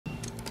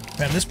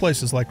Man, this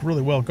place is like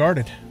really well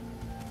guarded.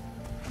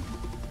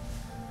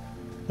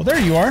 Well, there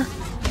you are.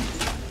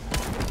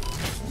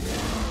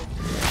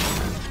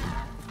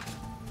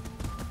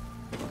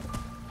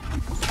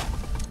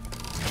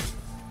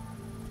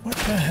 What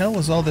the hell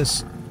is all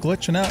this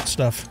glitching out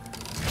stuff?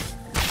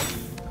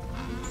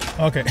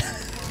 Okay.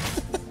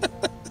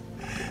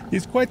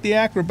 He's quite the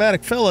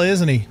acrobatic fella,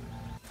 isn't he?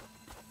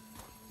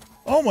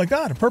 Oh my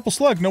god, a purple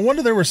slug. No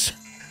wonder there was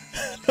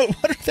no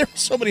wonder there were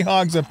so many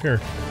hogs up here.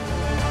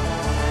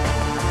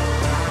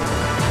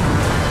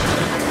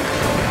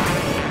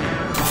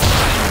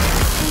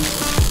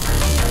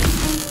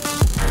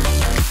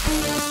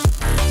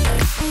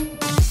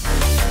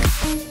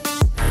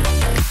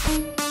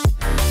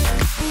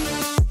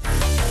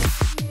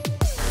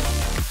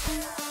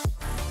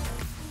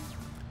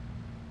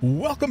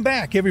 Welcome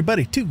back,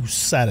 everybody, to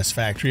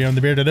Satisfactory. I'm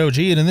the Bearded OG,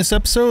 and in this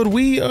episode,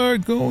 we are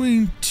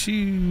going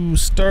to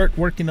start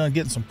working on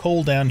getting some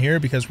coal down here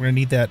because we're going to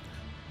need that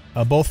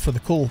both for the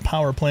coal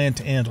power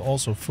plant and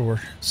also for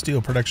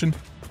steel production.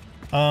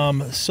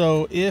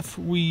 So if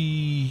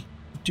we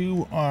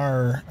do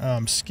our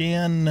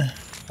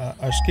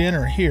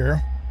scanner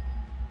here,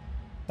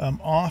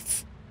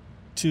 off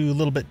to a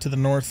little bit to the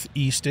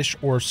northeast-ish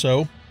or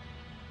so,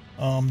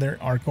 there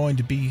are going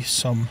to be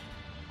some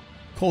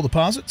coal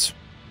deposits.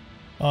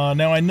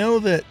 Now I know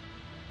that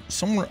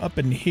somewhere up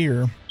in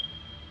here,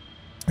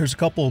 there's a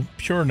couple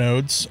pure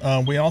nodes.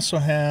 We also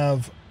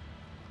have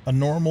a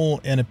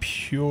normal and a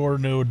pure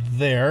node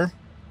there.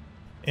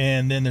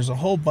 And then there's a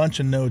whole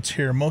bunch of nodes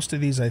here. Most of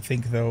these, I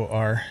think, though,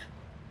 are...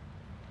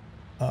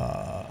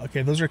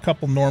 okay, those are a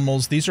couple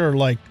normals. These are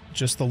like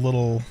just the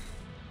little,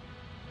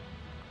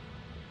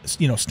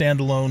 you know,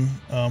 standalone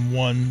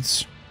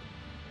ones.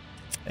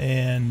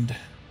 And...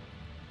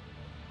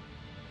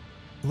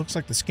 it looks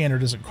like the scanner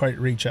doesn't quite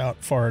reach out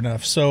far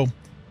enough. So,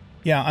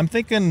 yeah, I'm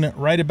thinking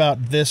right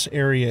about this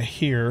area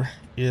here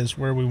is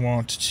where we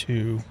want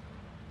to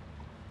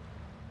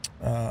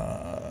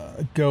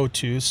go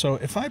to. So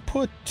if I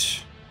put...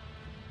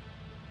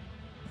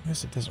 I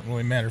guess it doesn't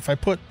really matter. If I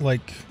put,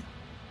 like...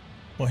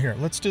 well, here,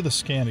 let's do the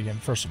scan again,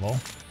 first of all.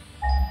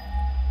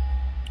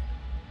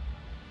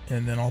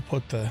 And then I'll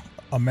put a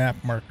map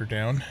marker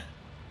down.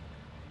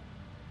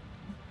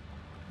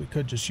 We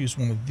could just use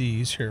one of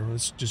these. Here,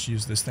 let's just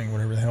use this thing,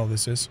 whatever the hell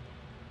this is.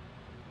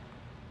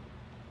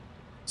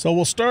 So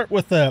we'll start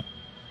with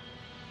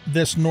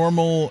this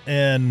normal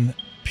and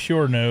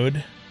pure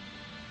node.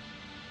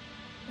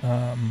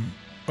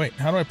 Wait,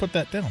 how do I put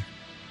that down?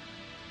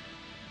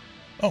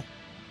 Oh,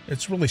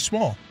 it's really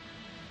small.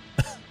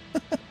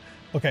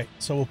 Okay,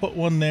 so we'll put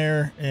one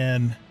there,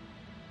 and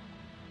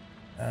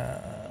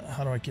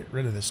how do I get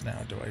rid of this now?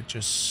 Do I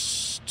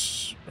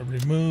just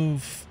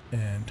remove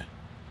and...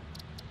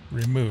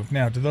 remove.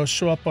 Now, do those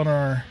show up on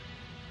our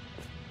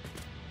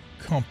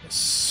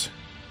compass?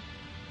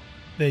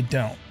 They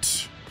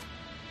don't.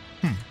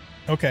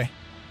 Okay.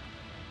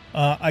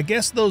 I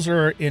guess those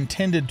are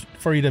intended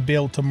for you to be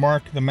able to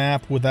mark the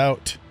map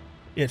without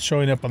it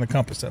showing up on the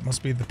compass. That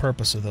must be the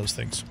purpose of those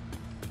things.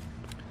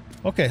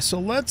 Okay, so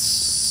let's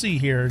see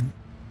here.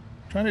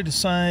 Trying to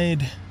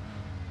decide...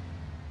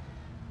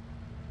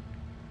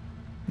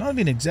 not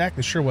even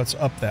exactly sure what's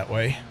up that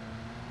way.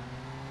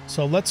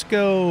 So let's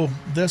go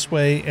this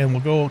way, and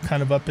we'll go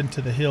kind of up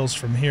into the hills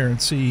from here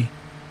and see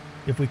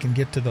if we can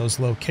get to those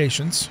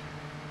locations.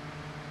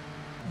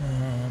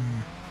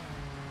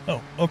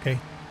 Oh, okay.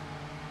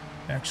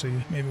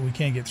 Actually, maybe we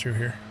can get through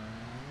here.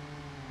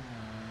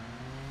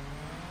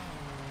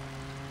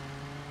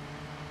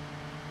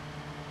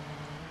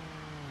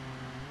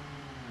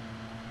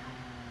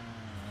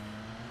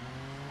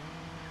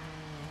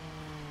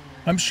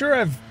 I'm sure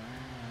I've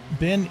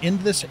been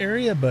into this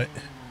area, but...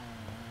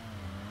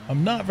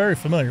 I'm not very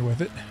familiar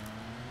with it.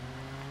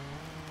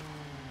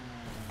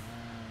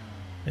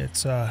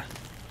 It's,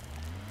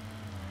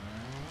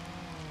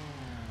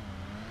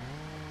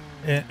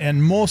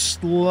 and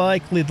most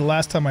likely the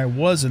last time I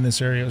was in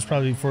this area was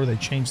probably before they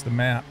changed the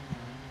map.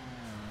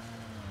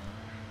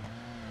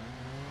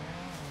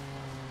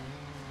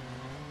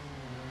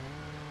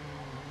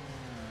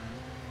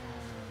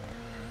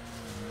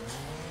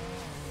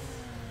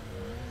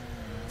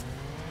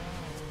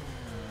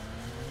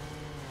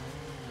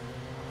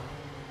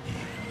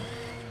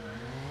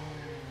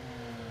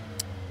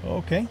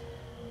 Okay.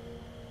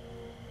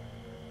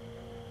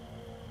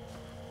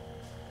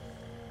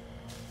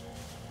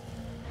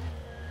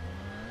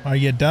 Are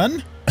you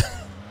done?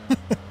 All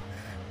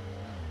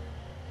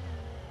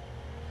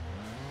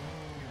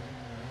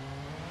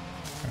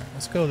right,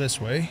 let's go this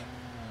way.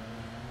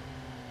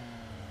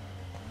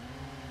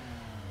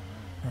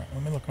 All right,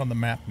 let me look on the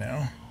map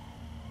now.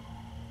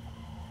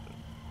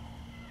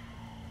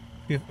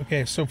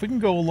 Okay, so if we can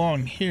go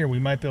along here, we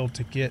might be able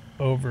to get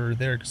over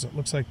there because it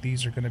looks like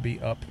these are going to be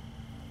up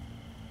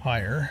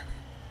higher.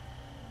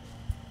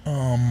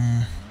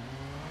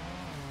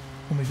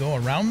 Can we go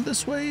around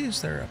this way?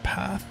 Is there a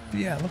path?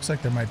 Yeah, it looks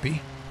like there might be.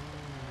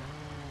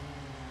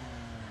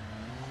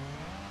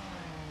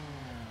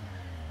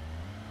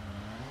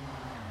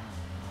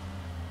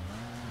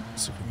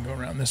 Let's see if we can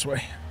go around this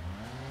way.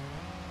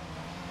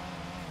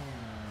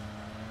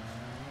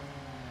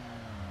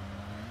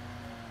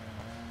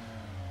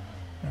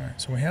 All right,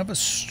 so we have a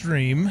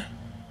stream. All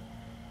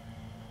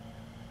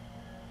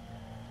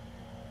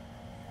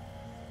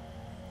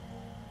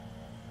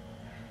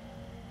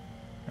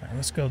right,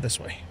 let's go this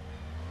way.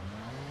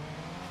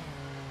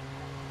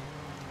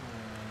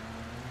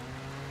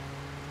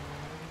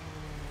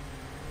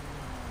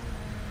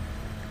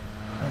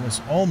 That was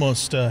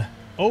almost,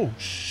 oh,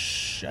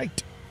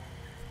 shite.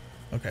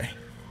 Okay.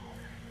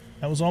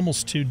 That was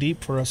almost too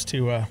deep for us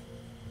to,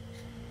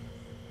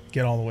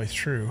 get all the way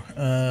through.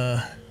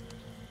 All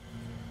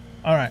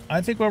right,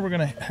 I think what we're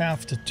going to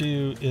have to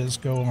do is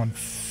go on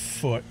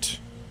foot.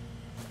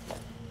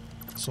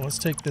 So let's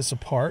take this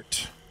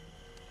apart.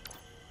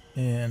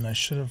 And I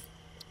should have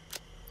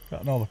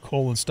gotten all the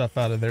coal and stuff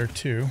out of there,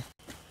 too.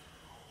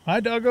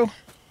 Hi, doggo.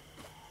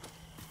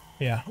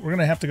 Yeah, we're going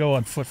to have to go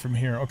on foot from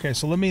here. Okay,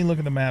 so let me look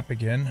at the map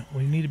again.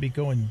 We need to be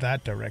going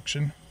that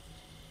direction.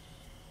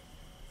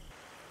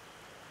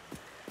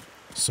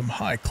 Some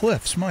high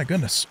cliffs, my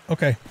goodness.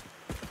 Okay.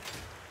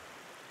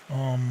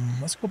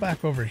 Let's go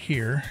back over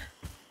here.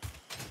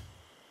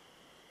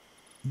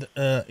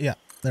 Yeah,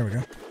 there we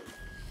go.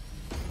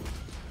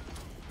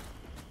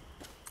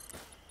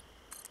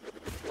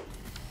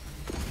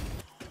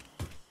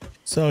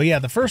 So yeah,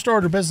 the first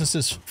order of business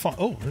is...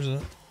 Oh, there's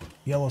a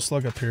yellow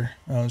slug up here.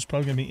 There's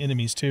probably going to be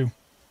enemies too.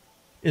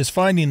 Is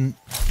finding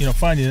it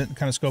and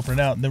kind of scoping it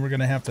out. And then we're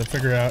going to have to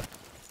figure out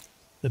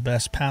the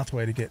best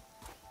pathway to get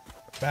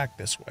back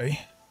this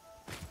way.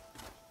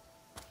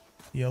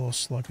 The yellow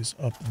slug is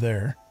up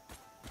there.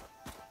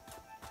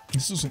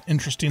 This is an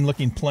interesting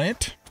looking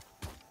plant.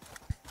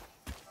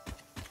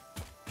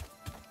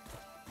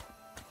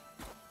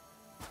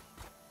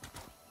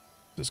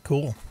 This is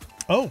cool.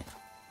 Oh,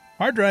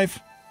 hard drive.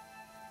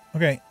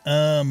 Okay,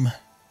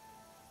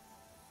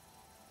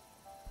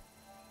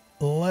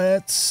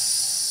 let's...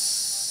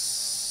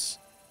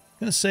 I'm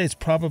gonna say it's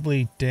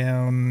probably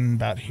down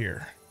about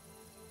here.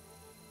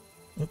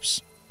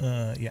 Oops.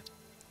 Yeah.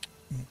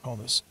 We'll call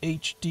this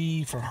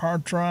HD for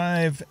hard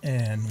drive,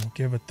 and we'll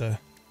give it the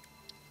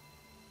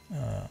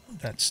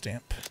that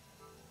stamp.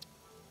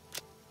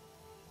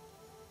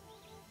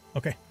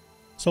 Okay,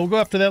 so we'll go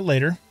after that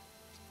later.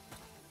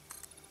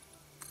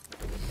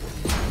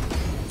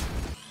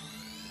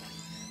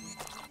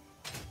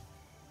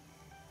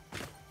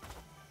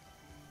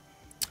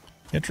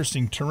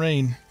 Interesting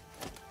terrain.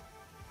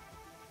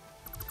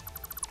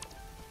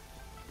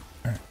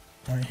 All right,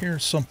 I hear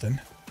something.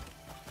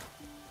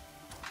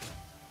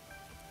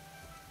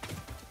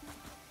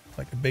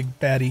 Like a big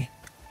baddie.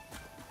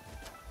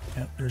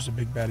 Yep, there's a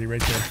big baddie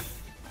right there.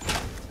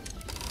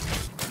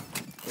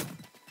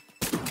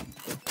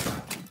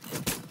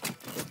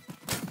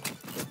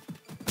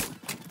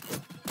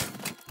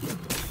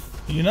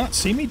 Do you not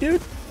see me,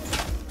 dude?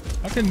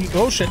 How can you...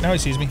 Oh, shit, now he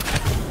sees me.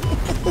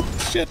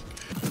 Shit.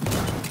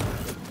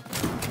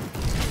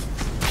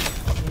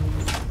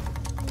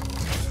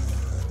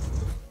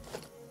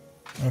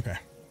 Okay.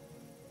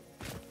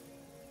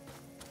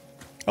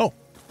 Oh.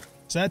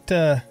 Is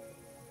that,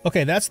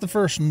 okay, that's the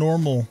first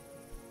normal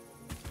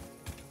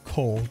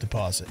coal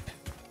deposit.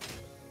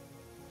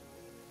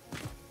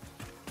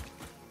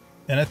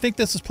 And I think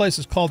this place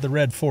is called the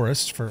Red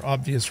Forest for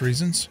obvious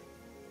reasons.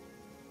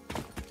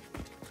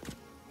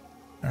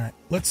 Alright,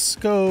 let's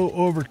go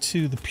over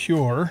to the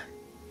Pure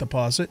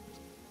deposit,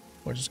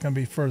 which is going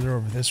to be further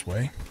over this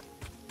way.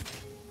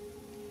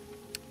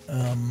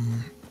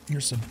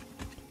 Here's some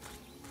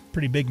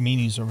pretty big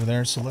meanies over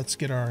there, so let's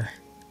get our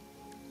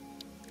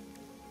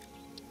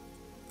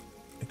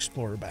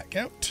Explorer back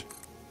out.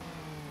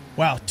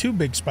 Wow, 2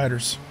 big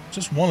spiders.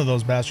 Just one of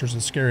those bastards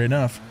is scary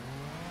enough.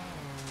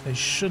 They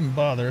shouldn't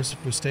bother us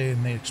if we stay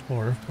in the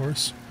Explorer, of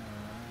course.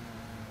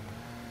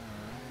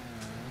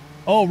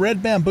 Oh,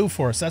 red bamboo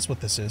forest, that's what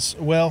this is.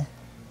 Well,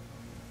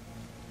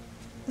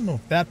 I don't know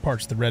if that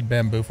part's the red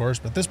bamboo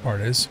forest, but this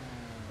part is.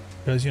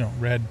 Because, you know,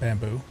 red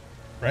bamboo,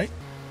 right?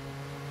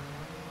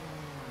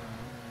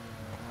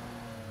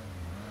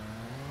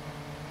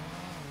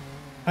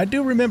 I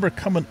do remember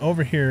coming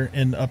over here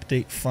in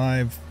Update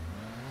 5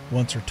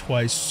 once or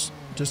twice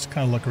just to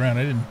kind of look around.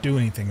 I didn't do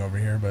anything over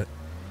here, but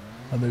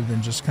other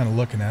than just kind of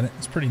looking at it.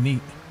 It's pretty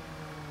neat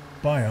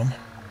biome.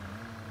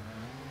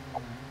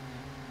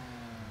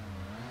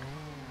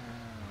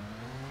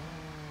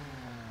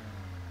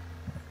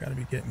 Got to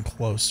be getting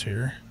close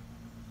here.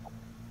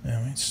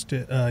 Yeah, let's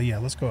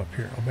go up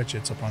here. I'll bet you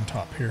it's up on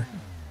top here.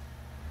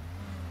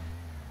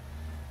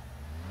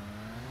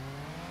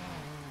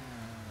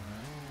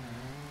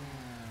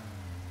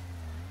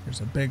 There's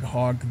a big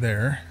hog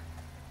there.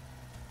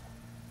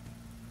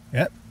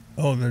 Yep.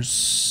 Oh,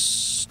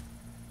 there's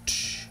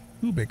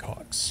 2 big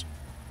hogs.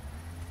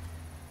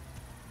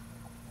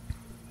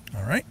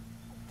 All right.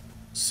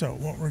 So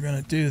what we're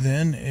going to do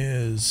then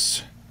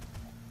is...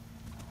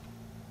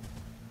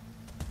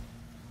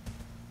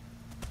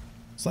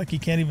 It's like he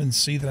can't even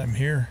see that I'm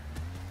here.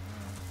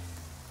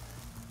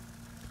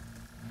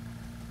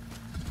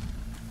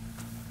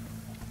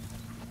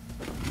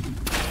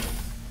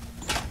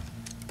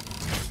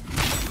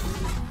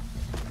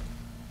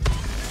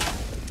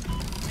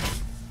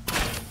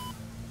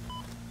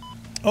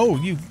 Oh,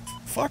 you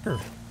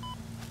fucker.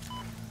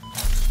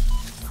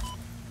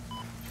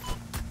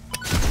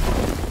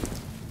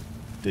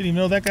 Didn't even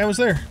know that guy was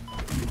there.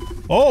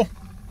 Oh!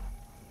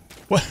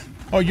 What?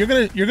 Oh, you're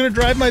gonna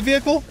drive my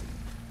vehicle?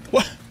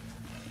 What?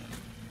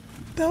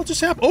 What the hell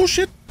just happened? Oh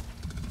shit!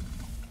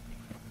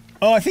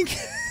 Oh, I think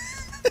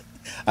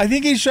I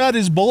think he shot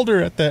his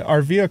boulder at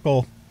our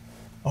vehicle.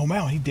 Oh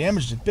wow, he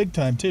damaged it big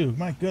time too.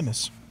 My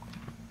goodness.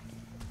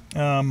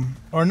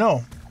 Or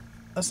no,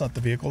 that's not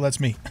the vehicle.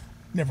 That's me.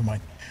 Never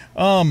mind.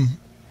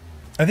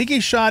 I think he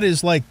shot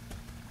his like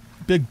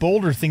big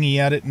boulder thingy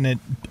at it, and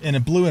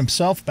it blew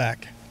himself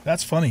back.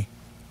 That's funny.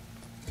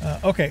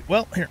 Okay,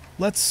 well here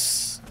let's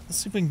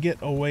see if we can get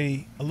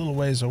away a little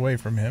ways away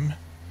from him.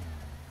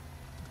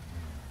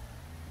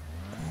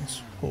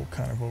 Let's pull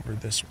kind of over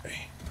this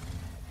way.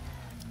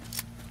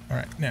 All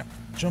right, now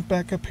jump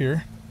back up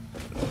here.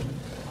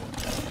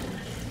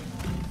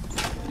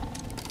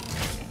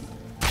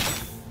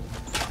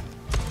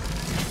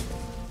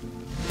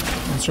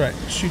 That's right.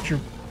 Shoot your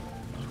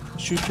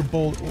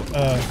bolt.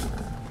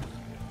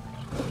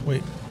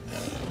 Wait.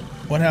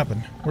 What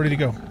happened? Where did he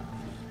go?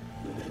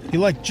 He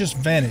like just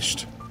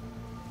vanished.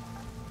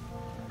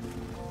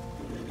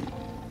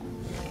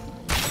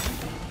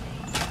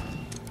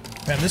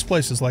 Man, this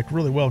place is like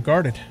really well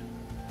guarded.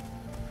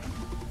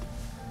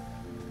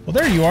 Well,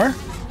 there you are.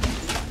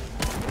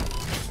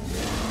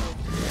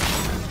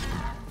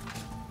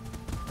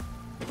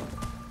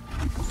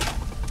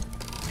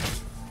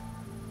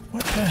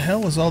 What the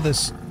hell is all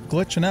this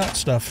glitching out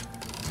stuff?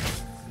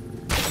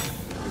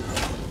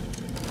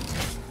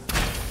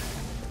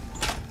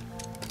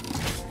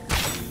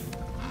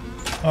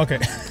 Okay.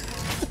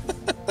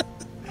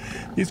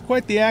 He's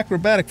quite the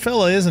acrobatic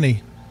fella, isn't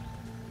he?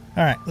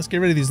 Alright, let's get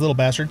rid of these little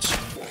bastards.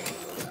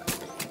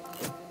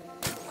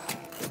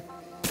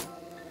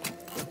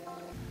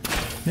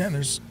 Yeah,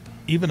 there's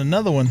even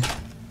another one.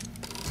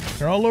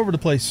 They're all over the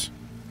place.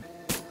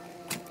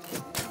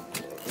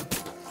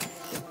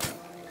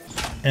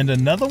 And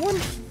another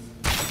one?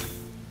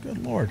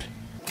 Good lord.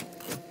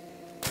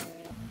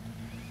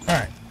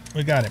 Alright,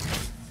 we got him.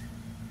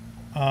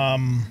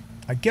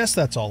 I guess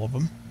that's all of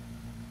them.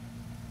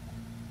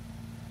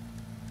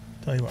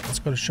 Tell you what, let's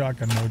go to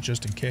shotgun mode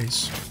just in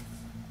case.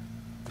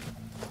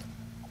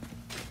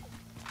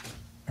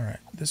 Alright,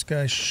 this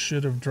guy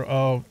should have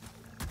oh.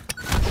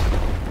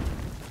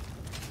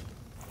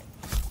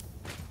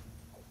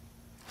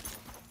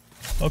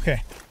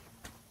 Okay.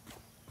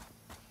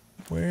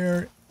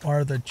 Where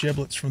are the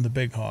giblets from the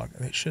big hog?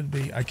 They should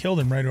be. I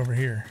killed him right over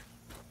here.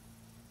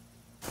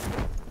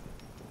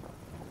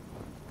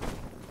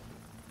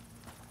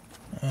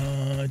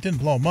 I didn't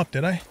blow him up,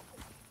 did I?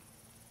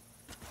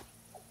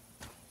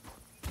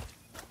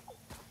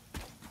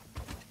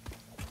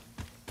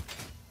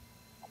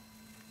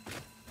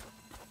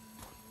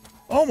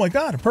 Oh my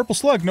god, a purple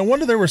slug. No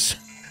wonder there were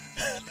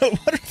no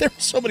wonder there were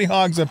so many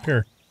hogs up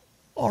here.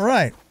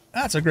 Alright,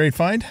 that's a great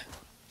find.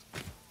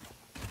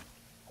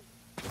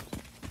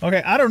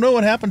 Okay, I don't know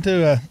what happened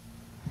to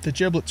the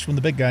giblets from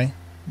the big guy.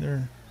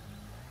 They're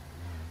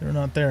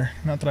not there.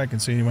 Not that I can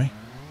see anyway.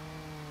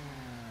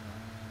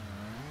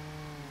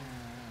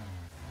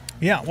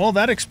 Yeah, well,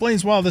 that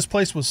explains why this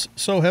place was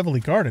so heavily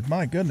guarded.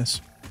 My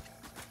goodness.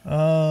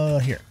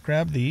 Here,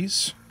 grab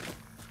these.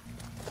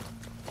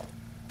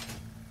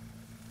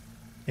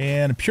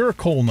 And a pure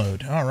coal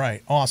node. All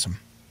right, awesome.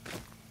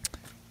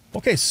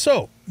 Okay,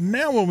 so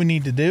now what we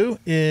need to do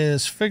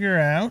is figure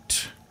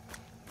out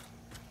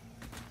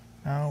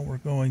how we're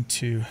going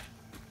to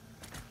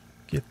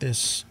get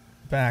this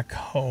back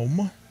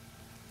home.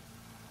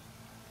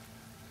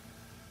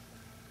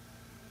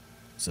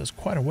 This is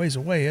quite a ways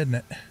away, isn't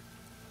it?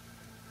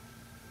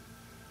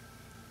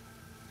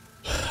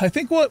 I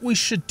think what we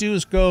should do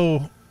is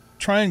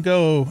try and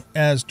go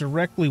as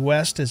directly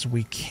west as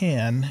we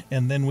can,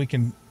 and then we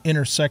can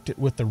intersect it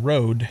with the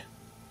road.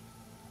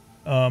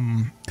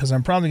 Because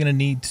I'm probably going to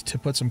need to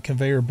put some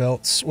conveyor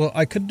belts. Well,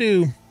 I could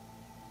do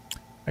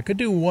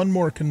one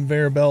more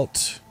conveyor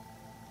belt.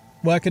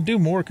 Well, I could do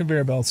more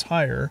conveyor belts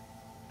higher.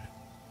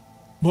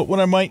 But what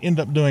I might end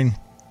up doing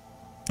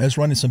is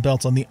running some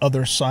belts on the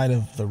other side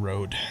of the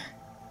road.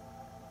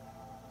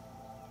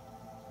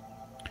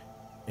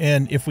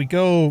 And if we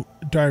go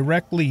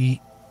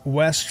directly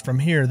west from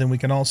here, then we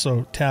can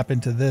also tap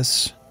into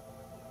this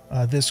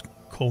this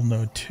coal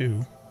node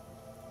too.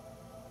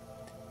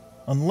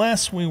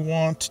 Unless we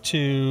want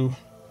to...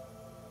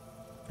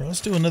 Here,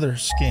 let's do another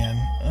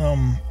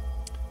scan.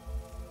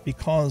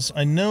 Because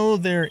I know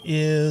there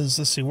is...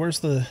 Let's see, where's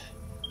the...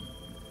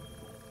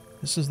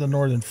 This is the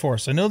northern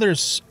forest. I know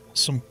there's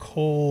some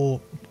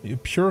coal,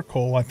 pure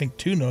coal, I think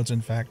 2 nodes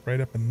in fact, right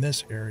up in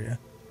this area.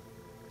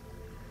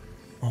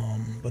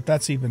 But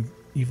that's even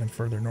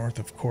further north,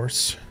 of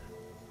course.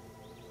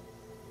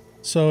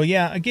 So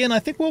yeah, again, I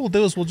think what we'll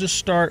do is we'll just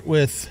start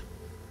with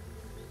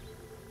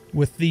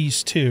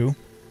these two.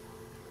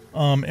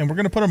 And we're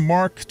going to put a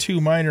Mark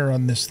II miner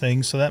on this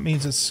thing, so that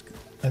means it's...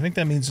 I think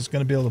that means it's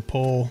going to be able to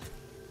pull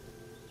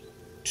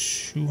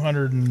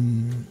 200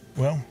 and...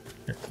 Well,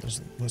 here,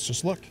 let's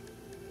just look.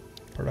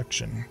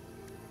 Production.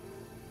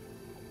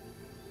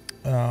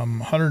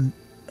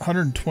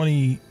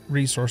 120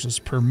 resources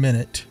per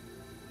minute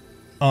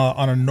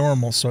on a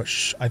normal, so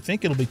I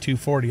think it'll be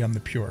 240 on the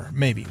pure.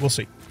 Maybe. We'll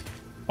see.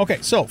 Okay,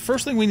 so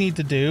first thing we need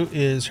to do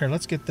is... Here,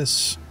 let's get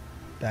this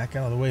back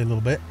out of the way a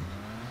little bit.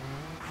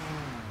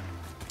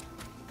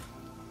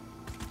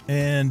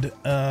 And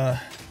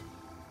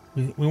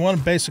we want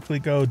to basically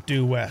go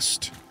due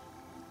west.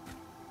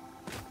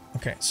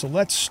 Okay, so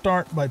let's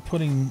start by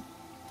putting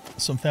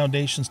some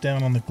foundations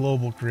down on the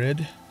global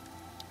grid.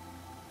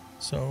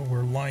 So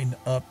we're lined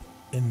up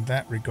in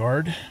that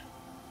regard.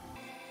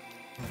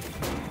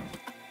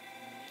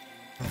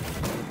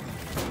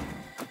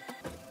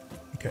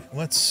 Okay,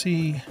 let's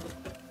see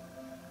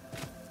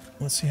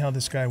how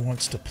this guy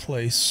wants to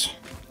place.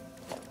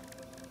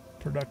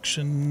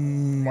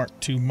 Production Mark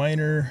II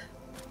miner.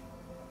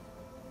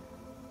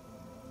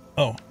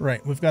 Oh,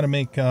 right. We've got to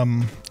make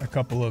a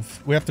couple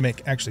of... We have to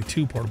make actually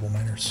 2 portable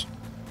miners.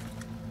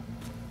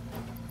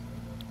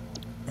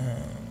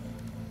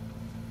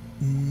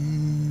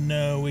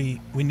 No, we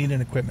need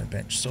an equipment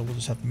bench, so we'll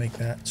just have to make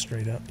that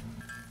straight up.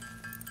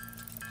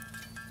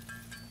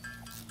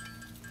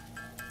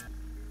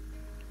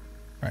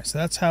 Alright, so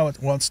that's how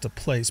it wants to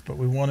place, but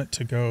we want it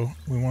to go...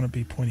 We want to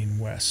be pointing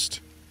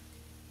west.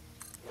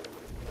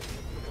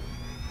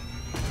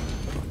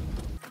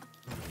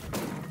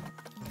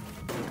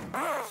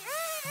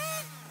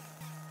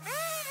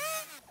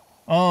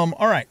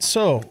 Alright,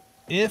 so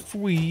if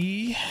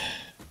we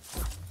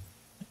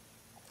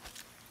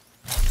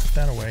put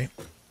that away.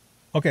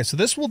 Okay, so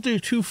this will do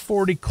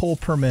 240 coal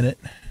per minute.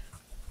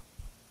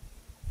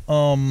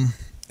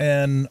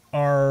 And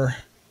our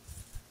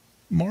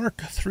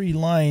Mark III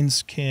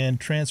lines can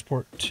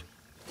transport,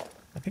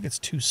 I think it's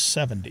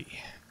 270.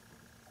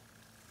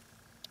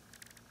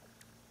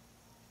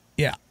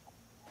 Yeah.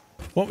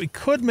 What we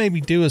could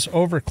maybe do is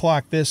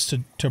overclock this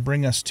to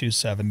bring us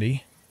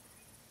 270.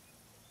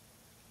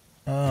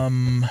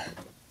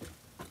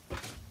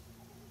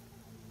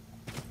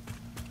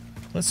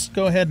 Let's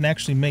go ahead and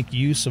actually make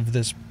use of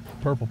this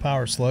purple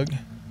power slug.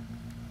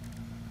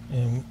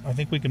 And I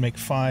think we can make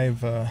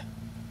 5,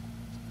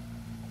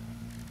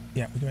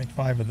 yeah, we can make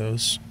 5 of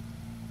those.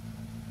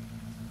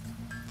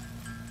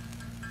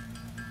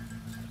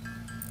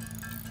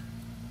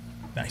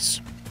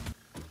 Nice.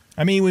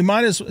 I mean, we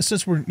might as,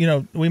 since we're, you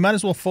know, we might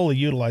as well fully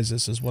utilize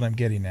this is what I'm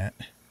getting at.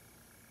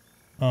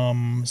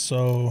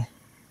 So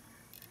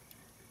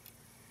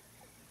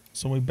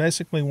we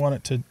basically want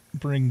it to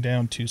bring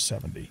down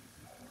 270.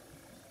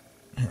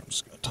 Here, I'm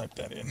just going to type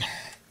that in.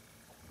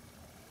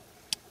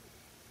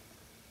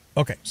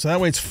 Okay, so that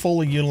way it's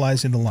fully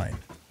utilizing the line.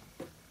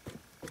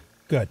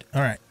 Good.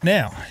 All right.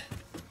 Now,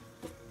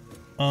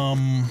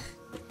 the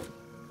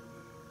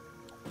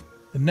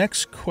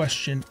next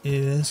question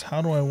is,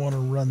 how do I want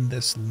to run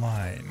this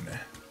line?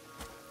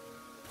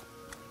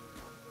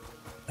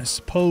 I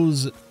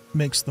suppose it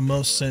makes the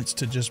most sense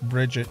to just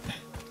bridge it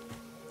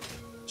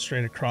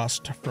straight across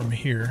from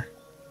here.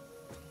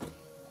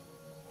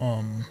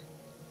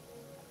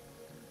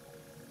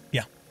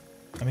 Yeah,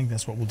 I think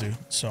that's what we'll do.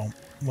 So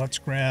let's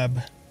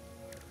grab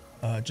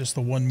just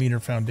the 1 meter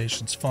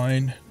foundation's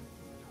fine.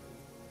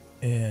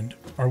 And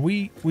are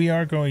we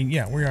are going,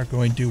 yeah, we are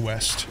going due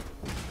west.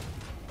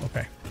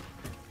 Okay.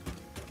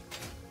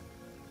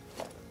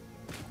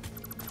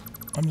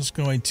 I'm just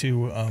going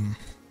to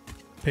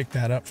pick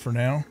that up for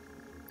now.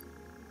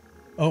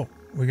 Oh,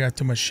 we got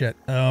too much shit.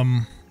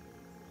 Yeah,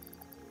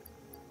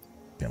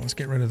 let's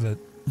get rid of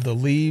the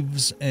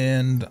leaves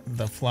and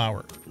the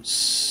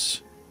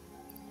flowers.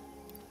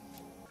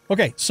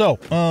 Okay, so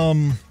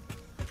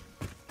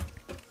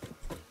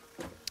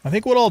I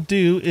think what I'll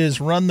do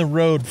is run the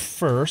road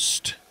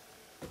first.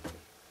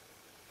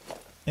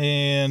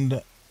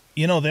 And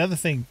you know, the other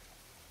thing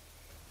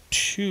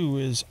too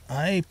is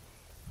I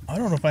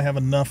don't know if I have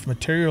enough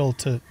material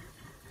to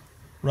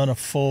run a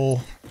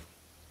full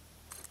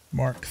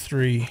Mark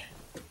III.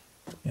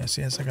 Yeah,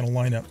 see, that's not going to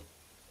line up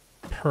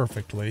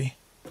perfectly.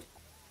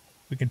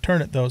 We can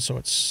turn it, though, so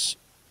it's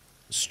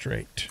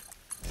straight.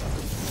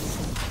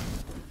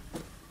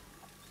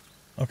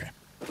 Okay.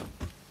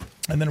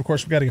 And then, of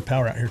course, we've got to get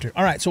power out here, too.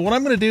 All right, so what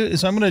I'm going to do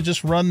is I'm going to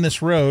just run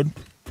this road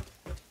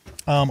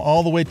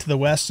all the way to the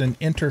west and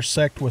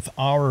intersect with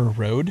our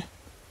road.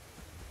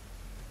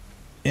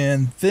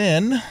 And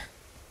then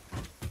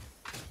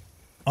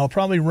I'll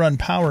probably run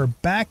power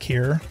back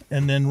here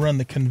and then run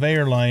the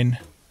conveyor line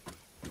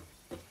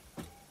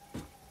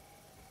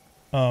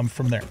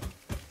from there.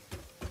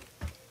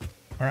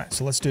 All right,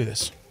 so let's do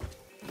this.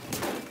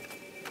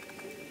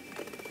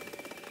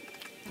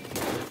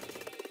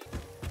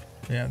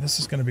 Yeah, this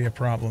is going to be a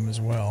problem as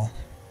well.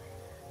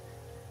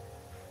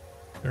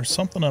 There's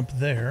something up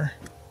there.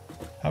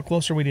 How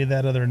close are we to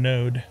that other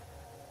node?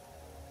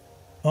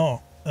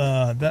 Oh,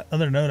 that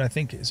other node I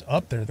think is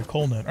up there, the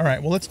coal node. All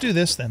right, well, let's do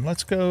this then.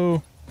 Let's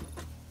go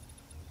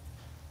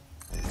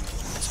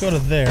to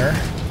there.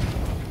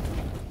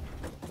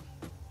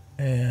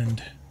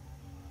 And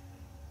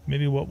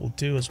maybe what we'll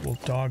do is we'll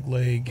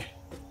dogleg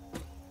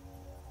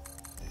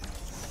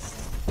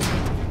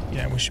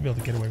should be able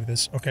to get away with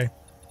this. Okay.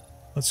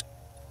 Let's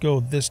go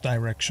this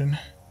direction.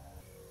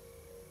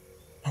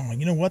 Oh,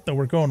 you know what, though?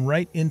 We're going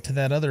right into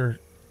that other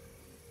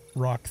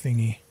rock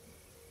thingy.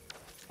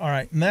 All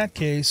right, in that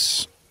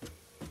case,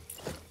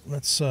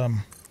 let's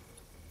move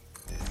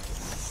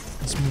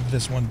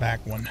this one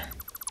back one.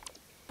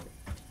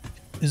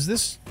 Is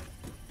this...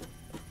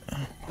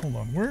 hold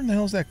on. Where in the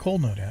hell is that coal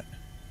node at?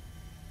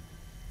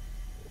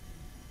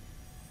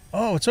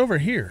 Oh, it's over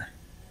here.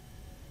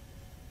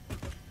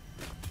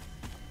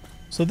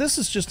 So this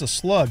is just a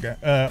slug,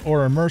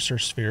 or a Mercer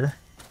sphere.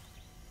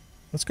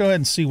 Let's go ahead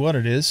and see what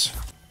it is.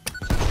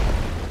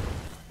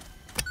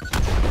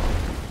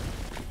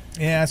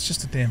 Yeah, it's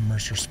just a damn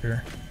Mercer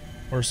sphere.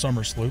 Or a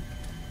summer sloop.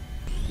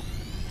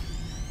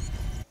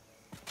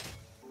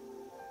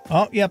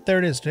 Oh, yep, there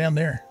it is, down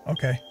there.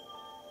 Okay.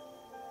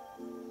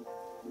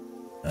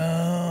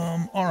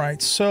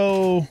 Alright,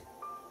 so...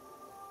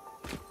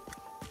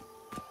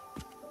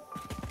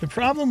 the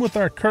problem with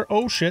our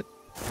oh, shit.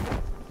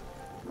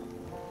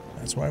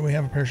 That's why we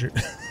have a parachute.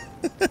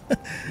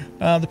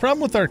 The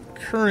problem with our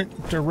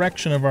current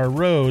direction of our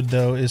road,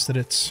 though, is that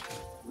it's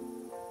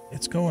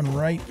going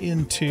right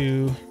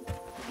into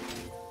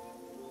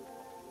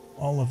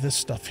all of this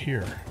stuff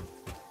here.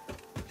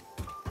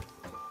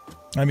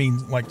 I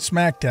mean, like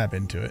smack dab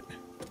into it.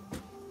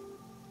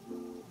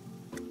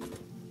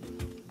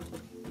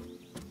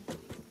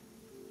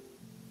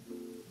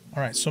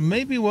 All right, so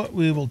maybe what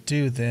we will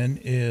do then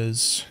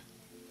is...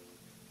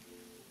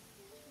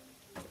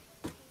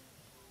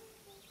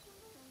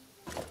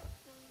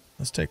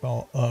 let's take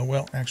all...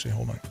 well, actually,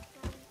 hold on.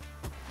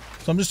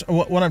 So I'm just...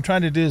 what I'm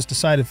trying to do is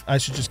decide if I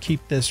should just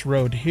keep this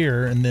road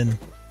here and then,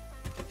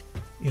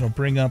 you know,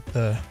 bring up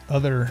the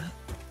other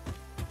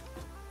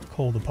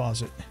coal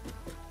deposit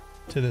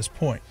to this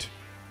point.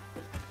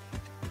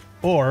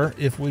 Or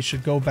if we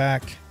should go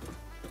back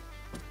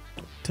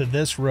to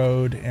this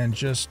road and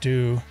just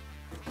do...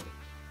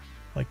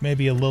 like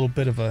maybe a little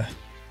bit of a...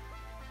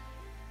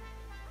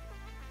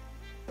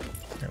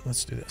 here,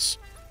 let's do this.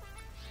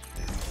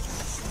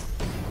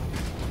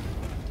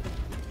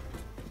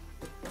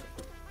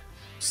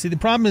 See, the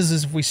problem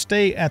is if we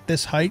stay at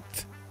this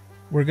height,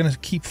 we're going to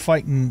keep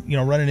fighting, you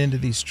know, running into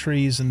these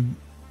trees and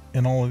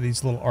all of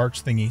these little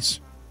arch thingies.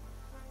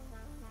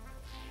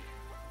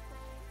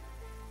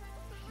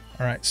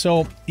 All right,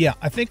 so, yeah,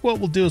 I think what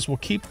we'll do is we'll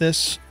keep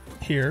this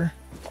here.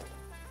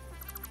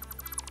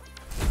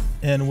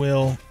 And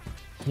we'll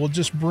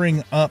just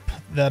bring up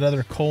that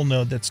other coal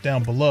node that's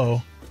down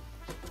below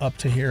up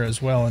to here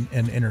as well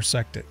and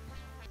intersect it.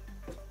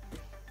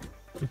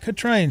 We could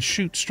try and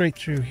shoot straight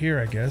through here,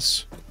 I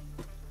guess.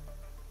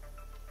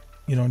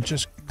 You know,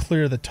 just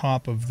clear the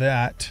top of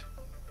that.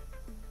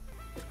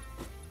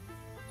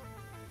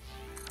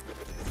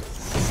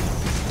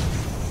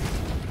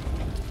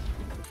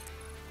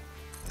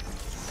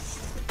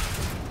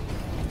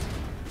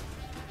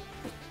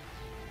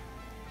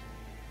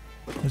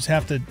 Just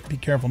have to be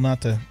careful not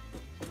to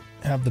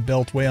have the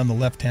belt way on the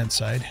left-hand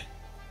side.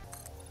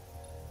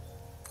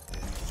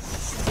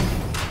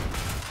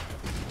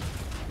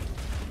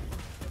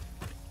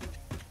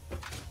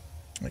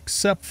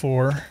 Except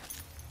for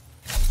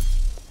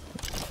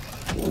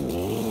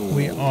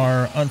we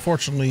are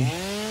unfortunately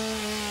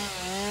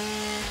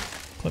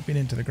clipping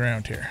into the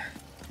ground here.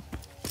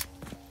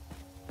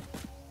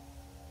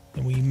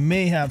 And we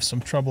may have some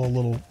trouble a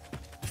little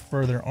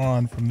further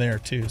on from there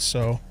too,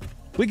 so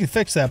we can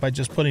fix that by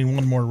just putting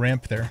one more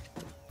ramp there.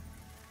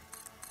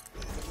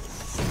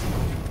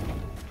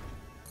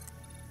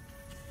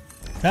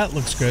 That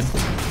looks good.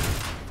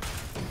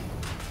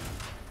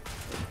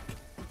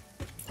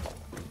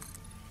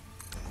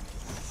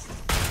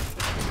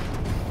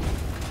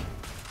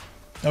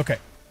 Okay.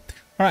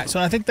 All right, so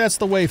I think that's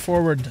the way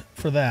forward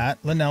for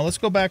that. Now let's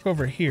go back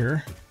over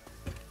here.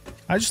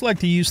 I just like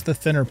to use the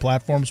thinner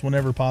platforms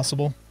whenever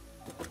possible.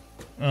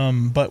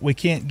 But we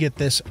can't get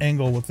this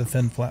angle with the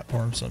thin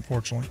platforms,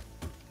 unfortunately.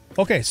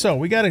 Okay, so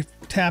we got to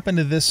tap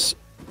into this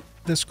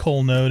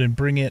coal node and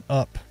bring it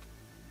up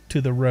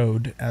to the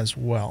road as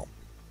well.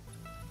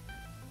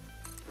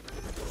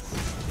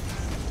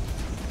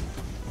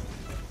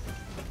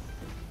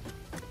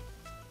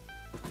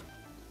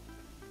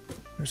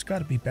 There's got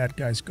to be bad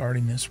guys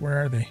guarding this.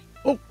 Where are they?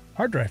 Oh,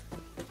 hard drive.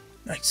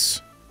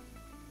 Nice.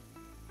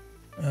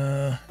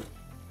 I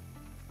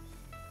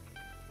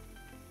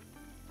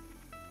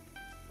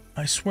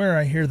swear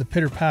I hear the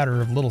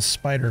pitter-patter of little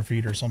spider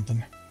feet or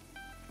something.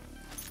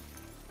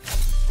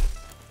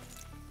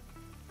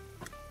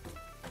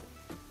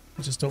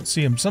 I just don't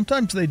see them.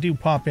 Sometimes they do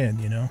pop in,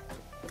 you know.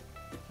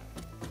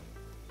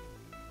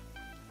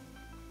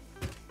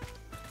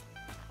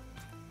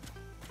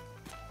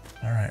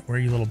 Alright, where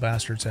are you little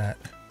bastards at?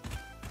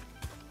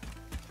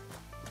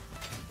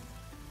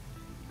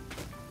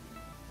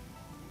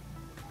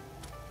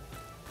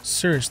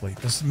 Seriously,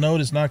 this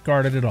node is not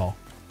guarded at all.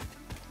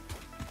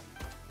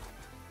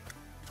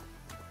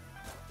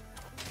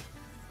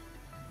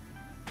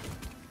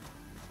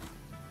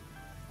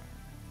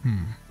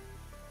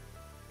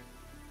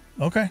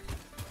 Okay.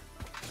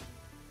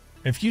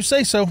 If you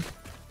say so.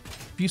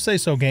 If you say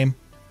so, game.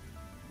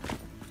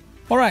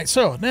 All right,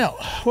 so now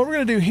what we're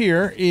going to do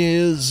here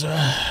is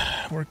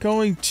we're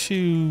going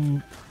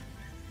to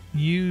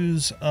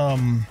use we're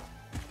going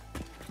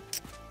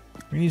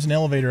to use an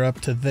elevator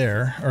up to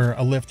there, or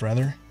a lift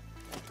rather.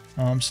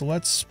 So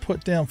let's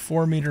put down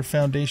 4-meter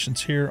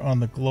foundations here on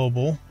the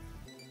global.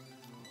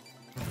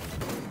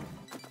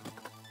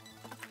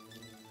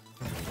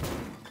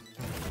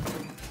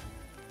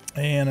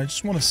 And I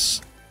just want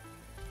to...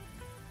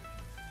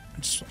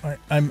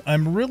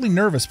 I'm really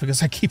nervous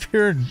because I keep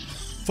hearing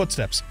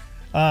footsteps.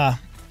 Let's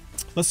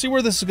see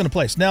where this is going to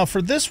place. Now,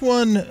 for this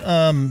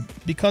one,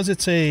 because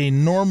it's a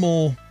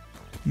normal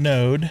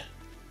node,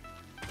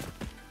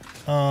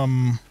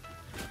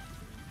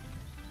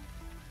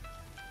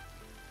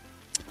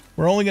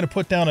 we're only going to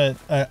put down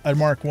a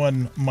Mark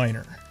 1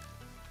 miner.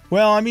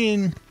 Well, I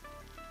mean,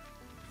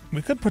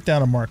 we could put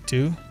down a Mark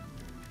 2.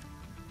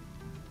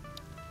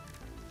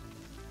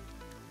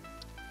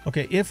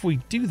 Okay, if we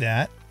do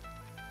that...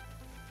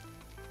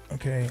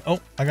 Okay, oh,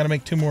 I gotta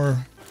make 2 more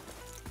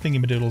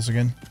thingy-madoodles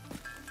again.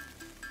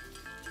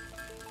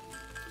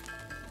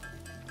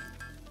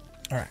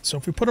 Alright, so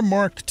if we put a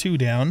Mark 2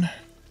 down...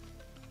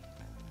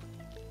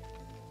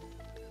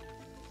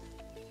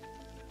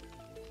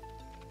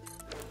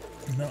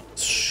 I'm not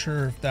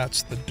sure if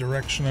that's the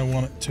direction I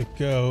want it to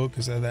go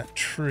because of that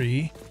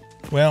tree.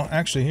 Well,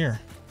 actually,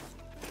 here.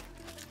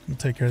 We'll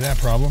take care of that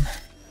problem.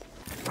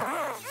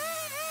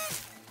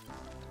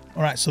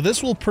 Alright, so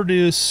this will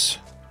produce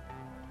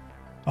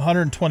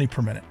 120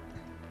 per minute.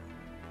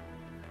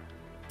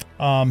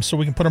 So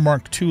we can put a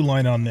Mark II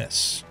line on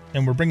this.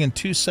 And we're bringing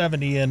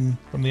 270 in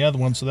from the other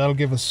one, so that'll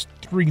give us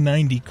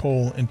 390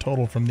 coal in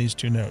total from these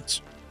 2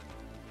 nodes.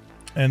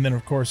 And then,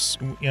 of course,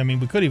 I mean,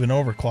 we could even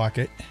overclock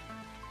it.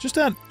 Just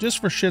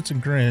for shits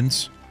and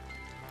grins.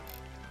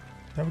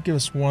 That would give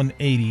us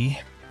 180.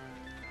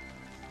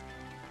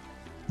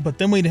 But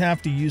then we'd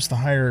have to use the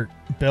higher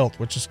belt,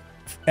 which is,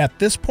 at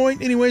this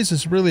point anyways,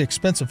 is really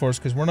expensive for us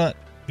because we're not,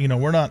 you know,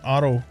 we're not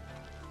auto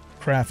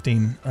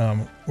crafting,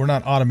 we're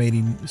not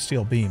automating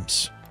steel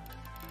beams.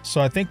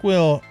 So I think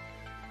we'll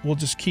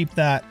just keep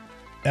that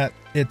at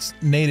its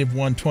native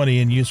 120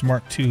 and use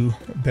Mark II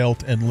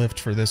belt and lift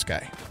for this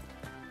guy.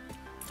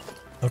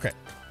 Okay.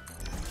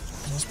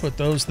 Let's put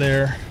those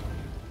there.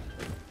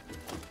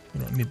 We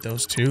don't need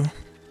those 2.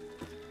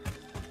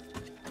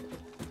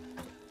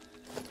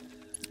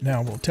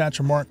 Now we'll attach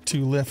a Mark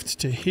II lift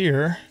to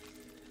here.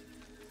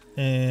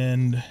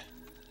 And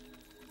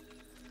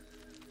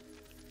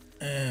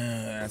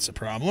that's a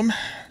problem.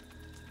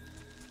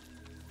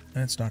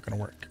 That's not going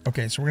to work.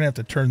 Okay, so we're going to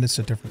have to turn this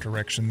a different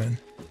direction then.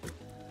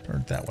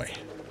 Turn it that way.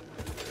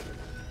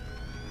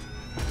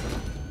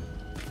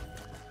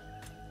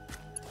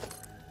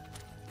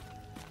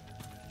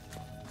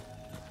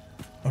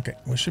 Okay,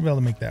 we should be able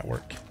to make that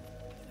work.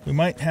 We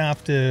might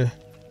have to...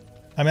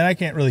 I mean, I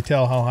can't really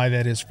tell how high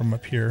that is from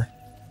up here.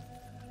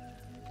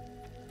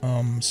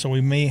 So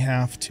we may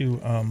have to...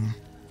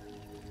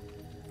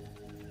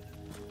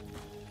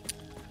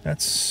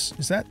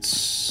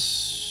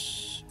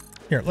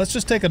 Here, let's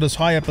just take it as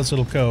high up as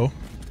it'll go.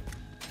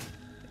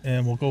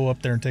 And we'll go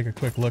up there and take a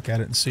quick look at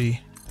it and see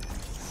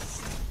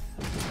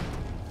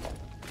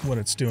what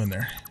it's doing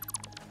there.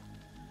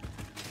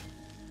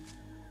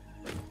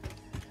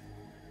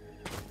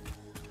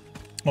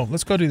 Oh,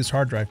 let's go do this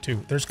hard drive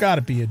too. There's got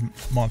to be a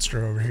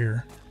monster over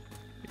here.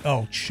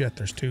 Oh shit,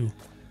 there's 2.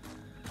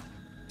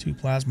 2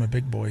 plasma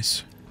big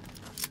boys.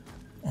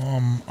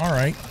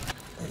 Alright.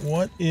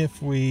 What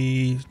if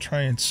we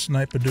try and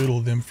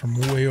snipe-a-doodle them from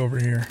way over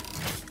here?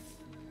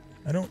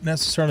 I don't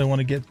necessarily want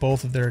to get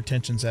both of their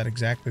attentions at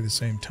exactly the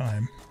same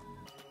time.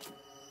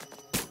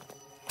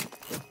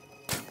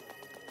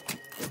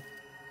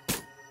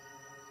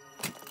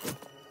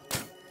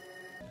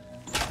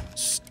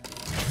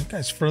 That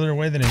guy's further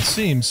away than it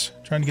seems.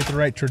 Trying to get the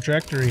right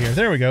trajectory here.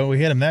 There we go. We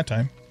hit him that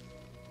time.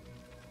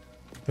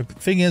 The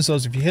thing is, though,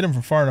 is if you hit them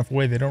from far enough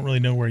away, they don't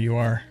really know where you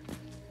are.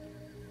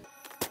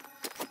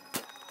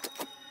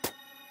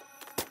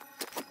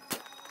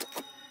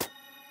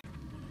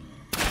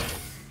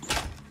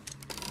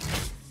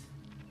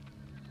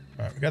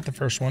 Alright, we got the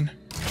first one.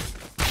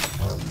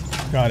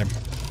 Got him.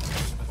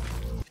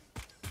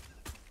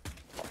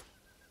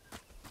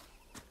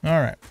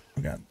 Alright,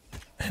 we got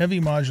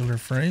heavy modular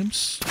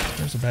frames.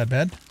 There's a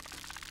bad.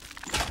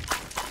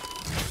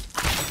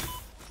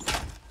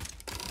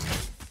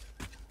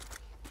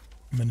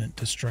 Imminent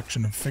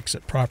destruction of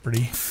Fix-It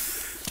property.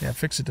 Yeah,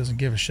 Fix-It doesn't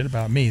give a shit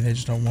about me. They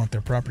just don't want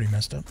their property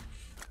messed up.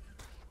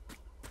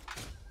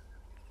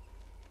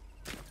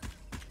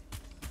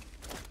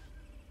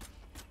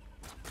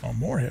 Oh,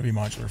 more heavy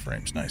modular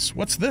frames. Nice.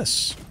 What's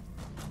this?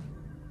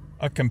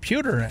 A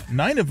computer.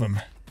 9 of them.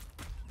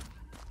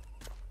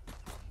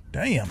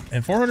 Damn.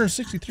 And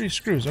 463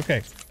 screws.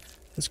 Okay.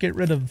 Let's get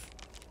rid of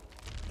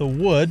the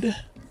wood.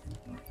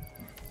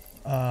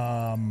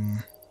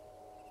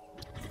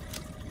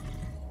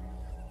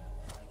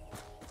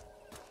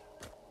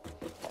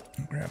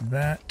 Grab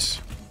that.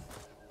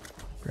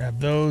 Grab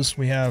those.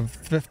 We have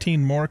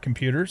 15 more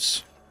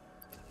computers.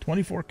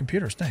 24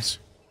 computers. Nice.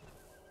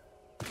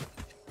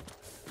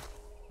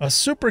 A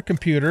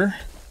supercomputer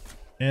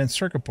and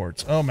circuit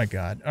boards. Oh my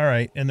god. All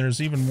right, and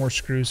there's even more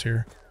screws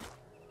here.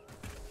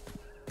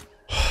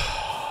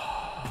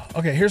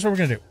 Okay, here's what we're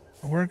gonna do.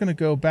 We're gonna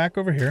go back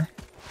over here,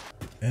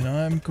 and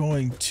I'm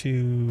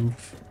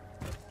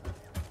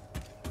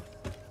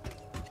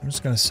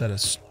just gonna set a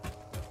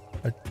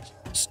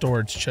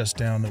storage chest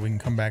down that we can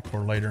come back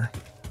for later.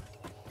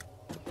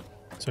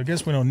 So I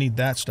guess we don't need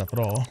that stuff at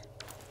all.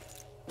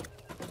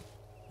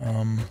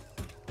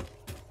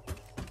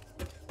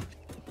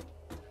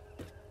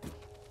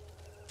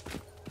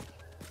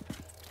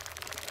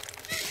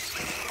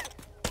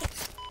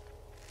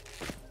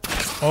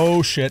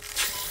 Oh shit.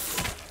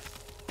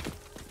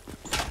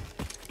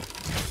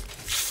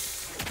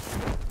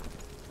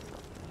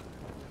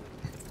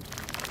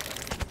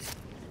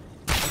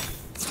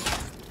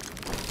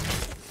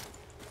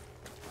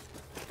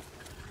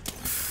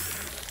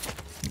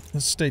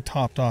 Let's stay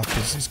topped off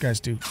because these guys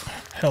do a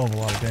hell of a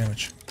lot of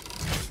damage.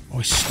 Oh,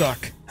 he's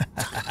stuck.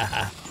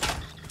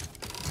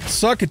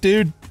 Suck it,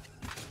 dude.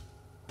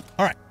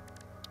 All right.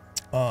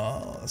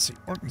 Let's see.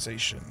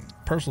 Organization.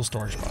 Personal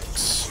storage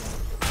box.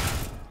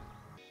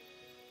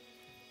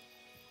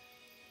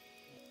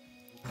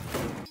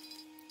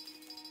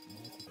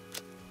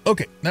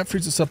 Okay, that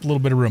frees us up a little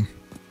bit of room.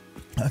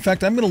 In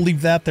fact, I'm going to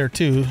leave that there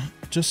too,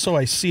 just so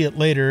I see it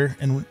later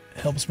and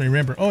helps me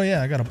remember. Oh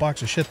yeah, I got a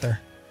box of shit there.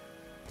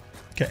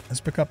 Okay, let's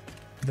pick up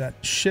that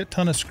shit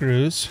ton of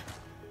screws.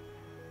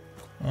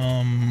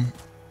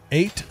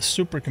 8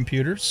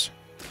 supercomputers,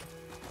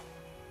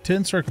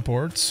 10 circuit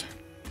boards,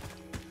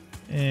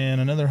 and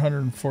another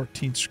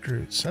 114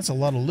 screws. That's a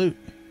lot of loot.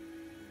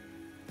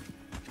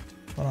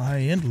 A lot of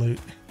high-end loot.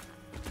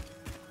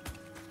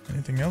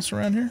 Anything else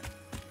around here?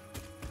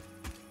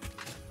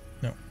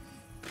 No.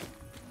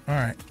 All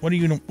right. What do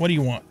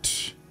you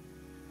want?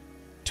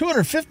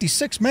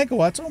 256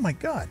 megawatts. Oh my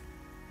god.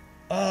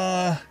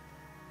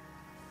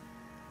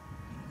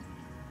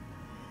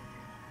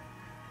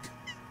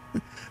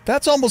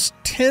 That's almost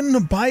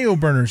 10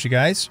 bioburners, you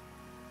guys.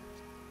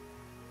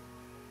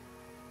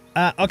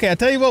 Okay, I'll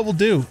tell you what we'll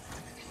do.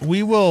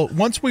 We will,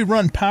 once we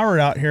run power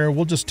out here,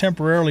 we'll just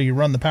temporarily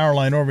run the power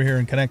line over here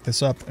and connect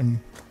this up and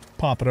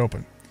pop it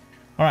open.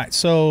 All right,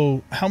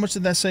 so how much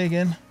did that say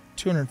again?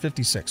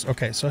 256.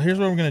 Okay, so here's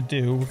what we're going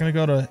to do. We're going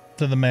to go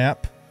to the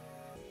map.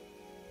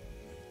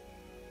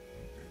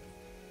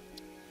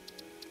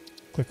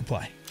 Click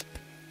apply.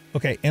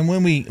 Okay, and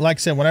when we, like I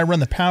said, when I run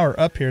the power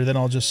up here, then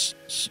I'll just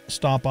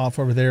stop off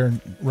over there and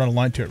run a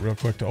line to it real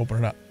quick to open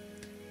it up.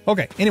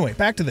 Okay, anyway,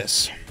 back to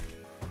this.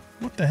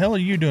 What the hell are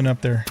you doing up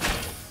there?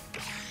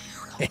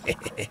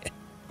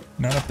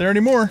 Not up there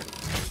anymore.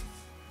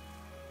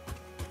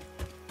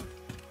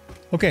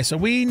 Okay, so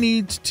we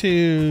need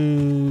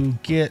to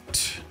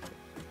get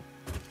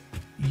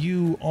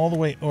you all the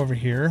way over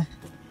here.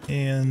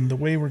 And the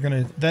way we're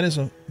going to, that is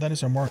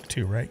a Mark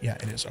II, right? Yeah,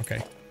 it is.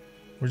 Okay.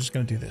 We're just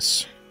going to do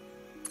this.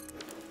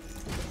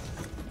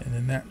 And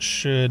then that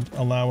should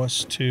allow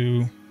us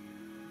to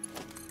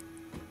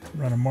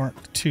run a Mark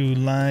II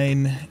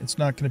line. It's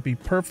not going to be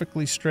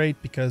perfectly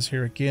straight because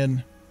here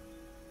again,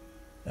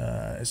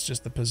 it's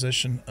just the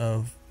position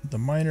of the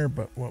miner,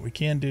 but what we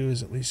can do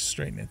is at least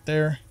straighten it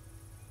there.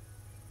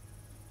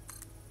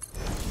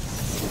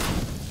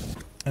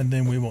 And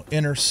then we will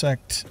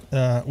intersect,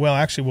 well,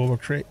 actually, we'll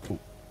create,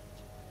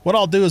 what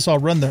I'll do is I'll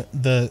run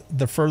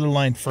the further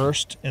line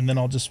first, and then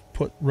I'll just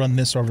run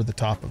this over the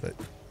top of it.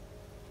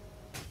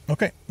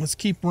 Okay, let's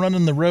keep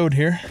running the road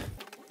here.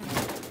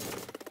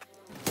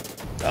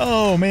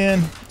 Oh,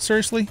 man.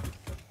 Seriously?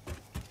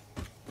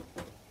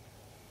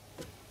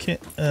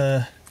 Can't,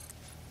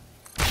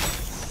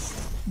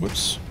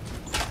 whoops.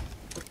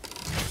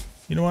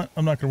 You know what?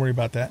 I'm not going to worry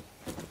about that.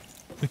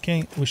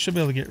 We should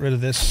be able to get rid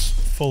of this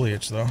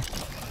foliage, though.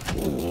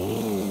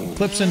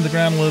 Clips into the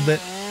ground a little bit.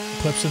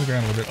 Clips in the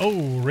ground a little bit.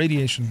 Oh,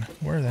 radiation.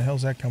 Where the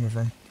hell's that coming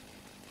from?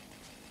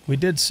 We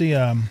did see,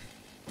 a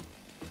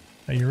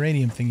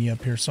uranium thingy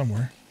up here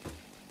somewhere.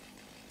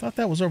 Thought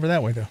that was over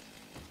that way, though.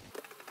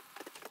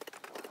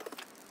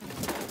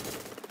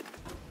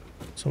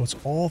 So it's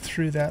all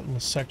through that little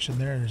section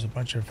there. There's a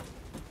bunch of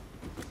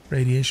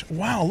radiation.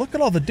 Wow, look at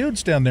all the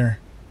dudes down there.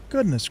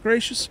 Goodness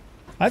gracious.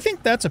 I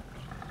think that's a...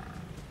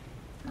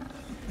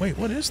 Wait,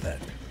 what is that?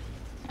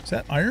 Is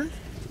that iron?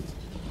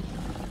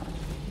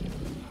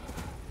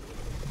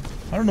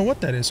 I don't know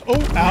what that is.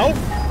 Oh, ow!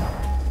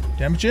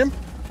 Damage him.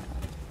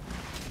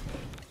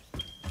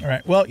 All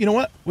right, well, you know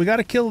what? We got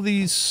to kill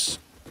these...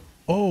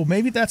 Oh,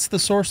 maybe that's the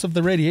source of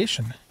the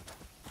radiation.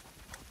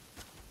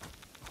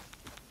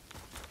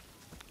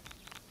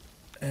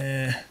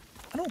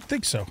 I don't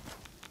think so.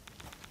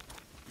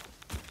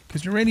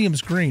 Because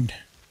uranium's green.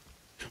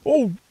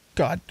 Oh,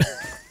 God.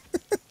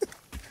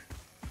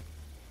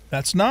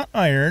 That's not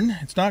iron.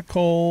 It's not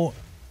coal.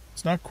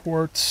 It's not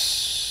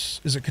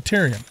quartz. Is it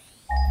Caterium?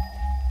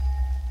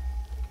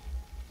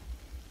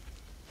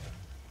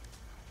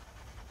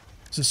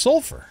 Is it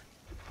sulfur?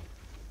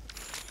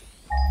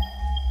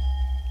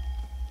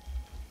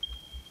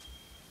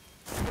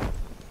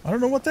 I don't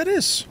know what that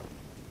is.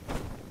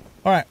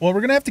 All right, well,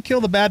 we're going to have to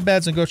kill the bad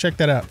bads and go check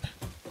that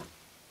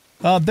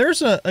out.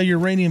 There's a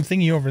uranium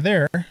thingy over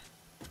there.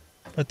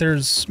 But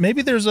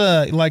maybe there's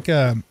a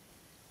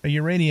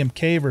uranium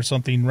cave or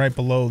something right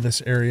below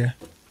this area.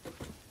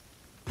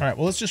 All right,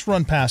 well, let's just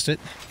run past it.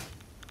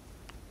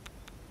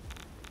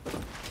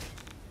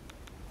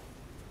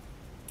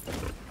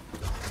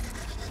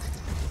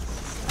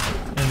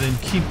 And then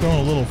keep going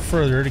a little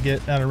further to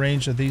get out of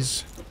range of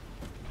these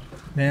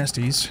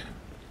nasties.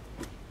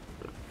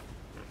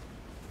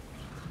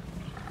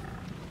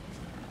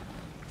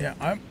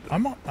 Yeah,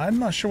 I'm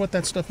not sure what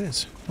that stuff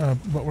is,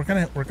 but we're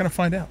gonna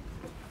find out.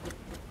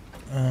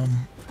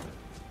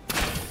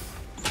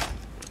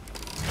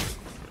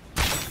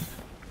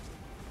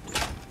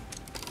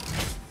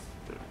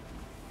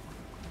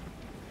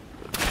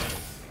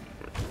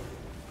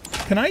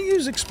 Can I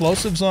use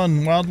explosives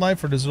on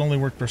wildlife, or does it only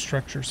work for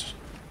structures?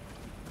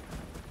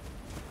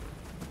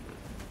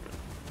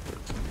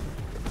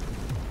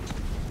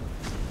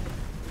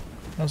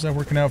 How's that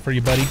working out for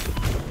you, buddy?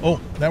 Oh,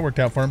 that worked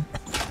out for him.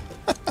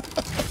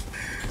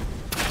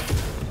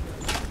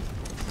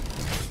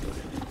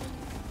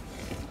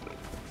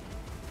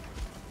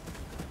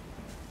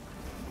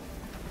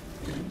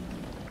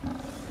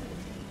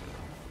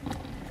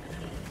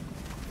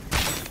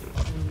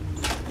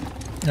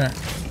 Alright,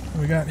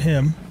 we got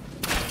him.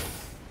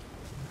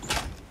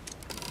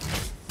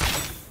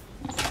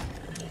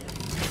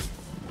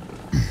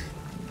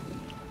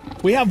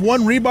 We have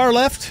one rebar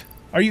left?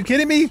 Are you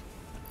kidding me?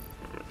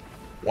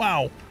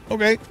 Wow.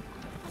 Okay.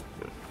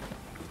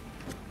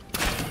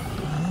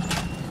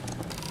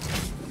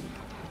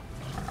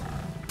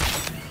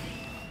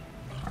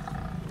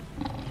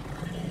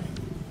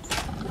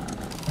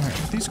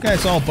 Alright, these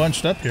guys all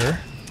bunched up here.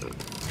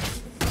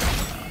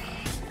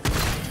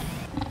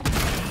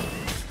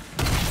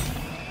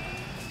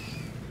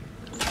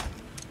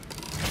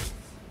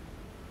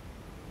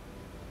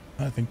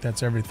 I think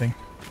that's everything.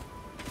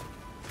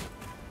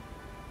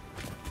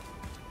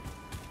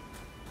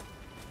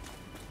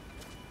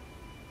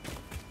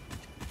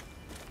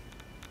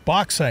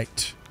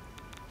 Bauxite.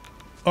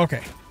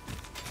 Okay.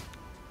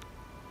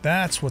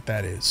 That's what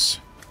that is.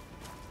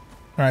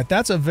 Alright,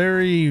 that's a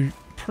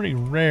pretty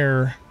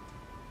rare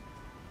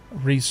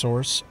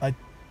resource. I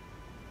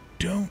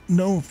don't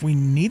know if we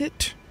need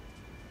it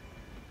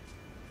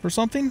for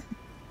something,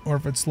 or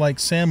if it's like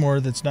sand ore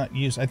that's not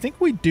used. I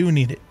think we do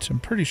need it. I'm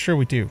pretty sure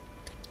we do.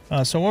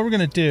 So what we're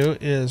going to do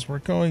is we're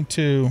going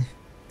to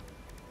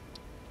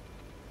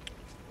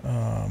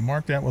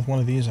mark that with one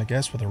of these, I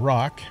guess, with a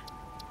rock.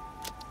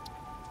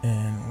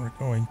 And we're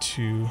going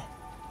to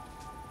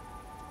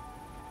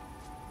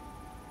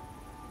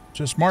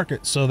just mark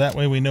it so that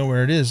way we know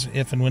where it is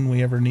if and when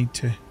we ever need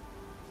to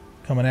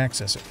come and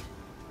access it.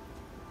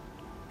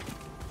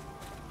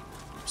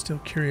 I'm still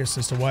curious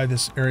as to why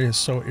this area is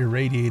so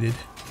irradiated.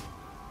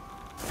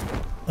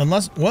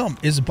 Unless, well,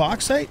 is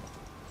bauxite?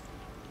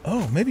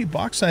 Oh, maybe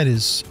bauxite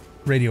is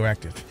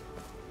radioactive.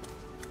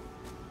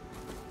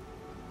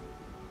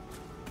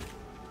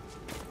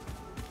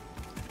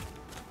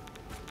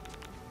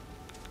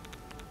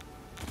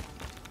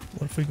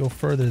 What if we go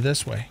further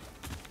this way?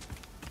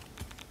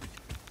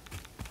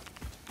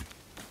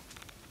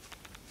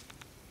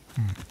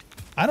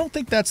 I don't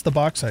think that's the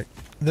bauxite.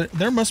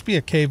 There must be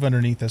a cave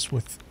underneath us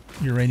with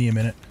uranium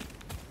in it.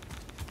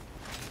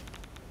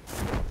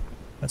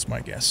 That's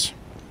my guess.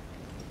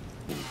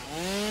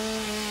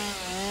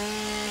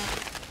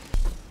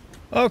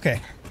 Okay,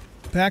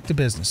 back to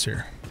business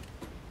here.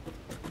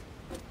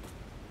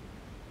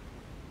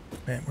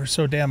 Man, we're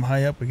so damn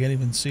high up we can't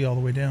even see all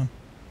the way down.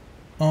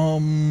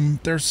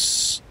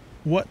 There's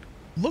what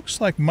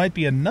looks like might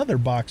be another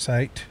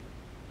bauxite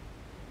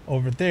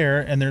over there,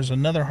 and there's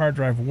another hard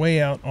drive way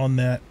out on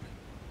that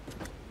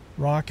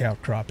rock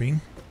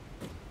outcropping.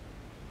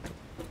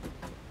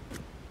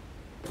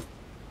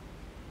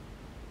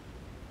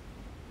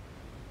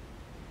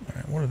 All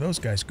right, what are those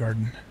guys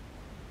guarding?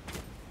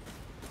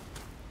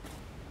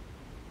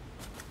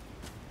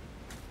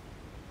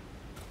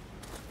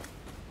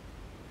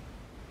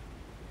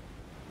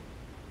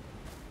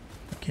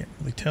 I can't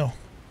really tell.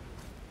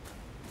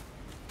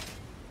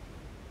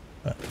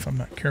 But if I'm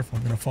not careful,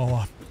 I'm going to fall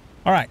off.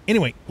 All right,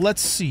 anyway,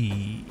 let's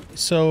see.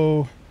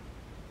 So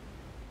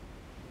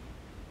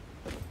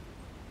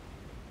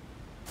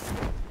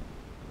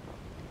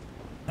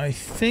I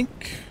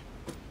think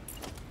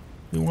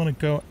we want to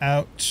go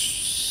out,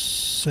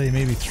 say,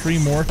 maybe 3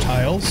 more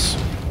tiles.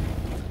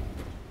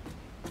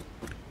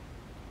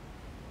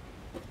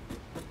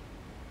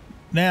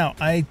 Now,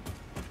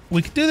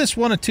 we could do this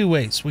one of 2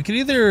 ways. We could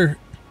either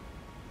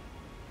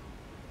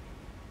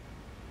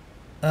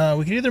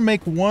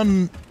make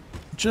one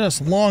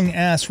just long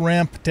ass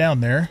ramp down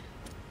there.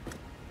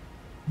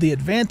 The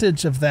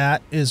advantage of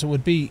that is it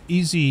would be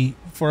easy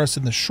for us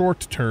in the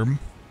short term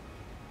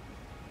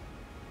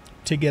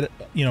to get,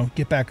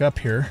 get back up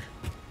here.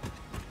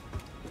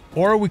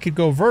 Or we could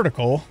go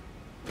vertical,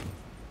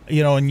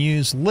 and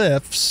use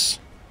lifts,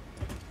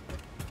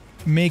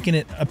 making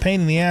it a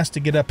pain in the ass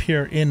to get up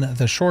here in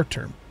the short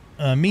term.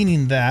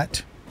 meaning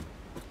that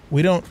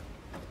we don't,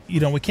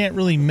 we can't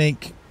really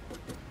make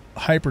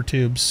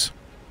hypertubes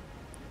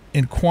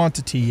in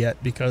quantity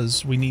yet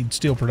because we need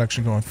steel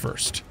production going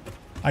first.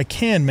 I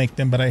can make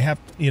them, but I have,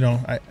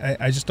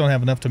 I just don't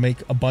have enough to make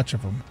a bunch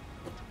of them.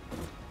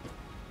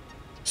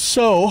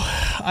 So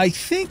I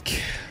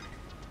think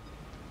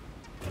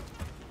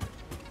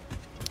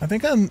we're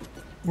going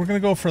to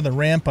go for the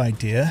ramp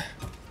idea,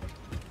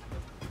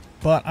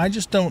 but I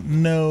just don't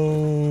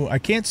know. I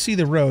can't see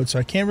the road, so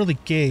I can't really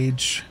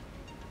gauge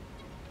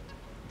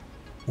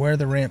where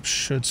the ramp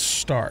should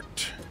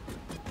start.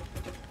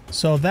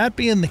 So that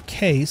being the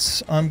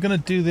case, I'm going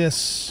to do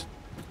this.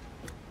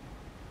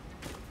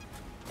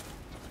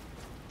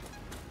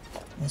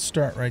 Let's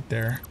start right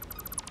there.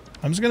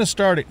 I'm just going to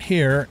start it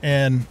here,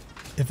 and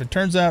if it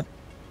turns out,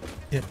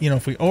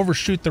 if we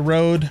overshoot the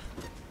road,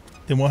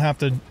 then we'll have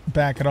to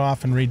back it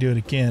off and redo it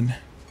again.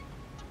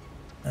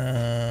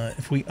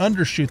 If we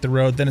undershoot the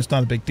road, then it's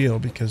not a big deal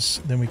because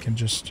then we can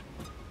just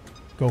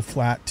go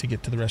flat to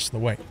get to the rest of the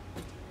way.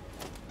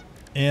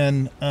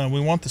 And we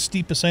want the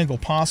steepest angle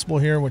possible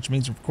here, which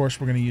means, of course,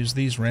 we're going to use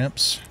these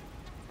ramps.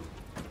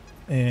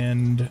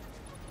 And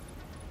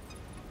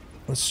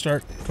let's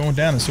start going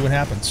down and see what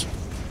happens.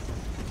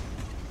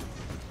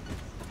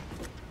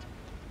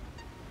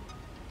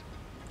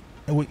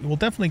 And we'll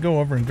definitely go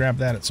over and grab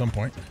that at some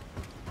point.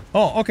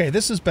 Oh, okay,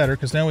 this is better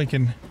because now we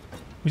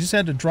just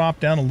had to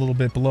drop down a little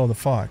bit below the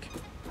fog.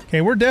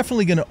 Okay, we're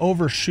definitely going to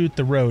overshoot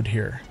the road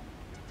here.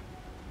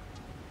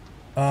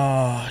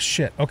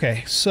 Shit.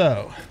 Okay,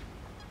 so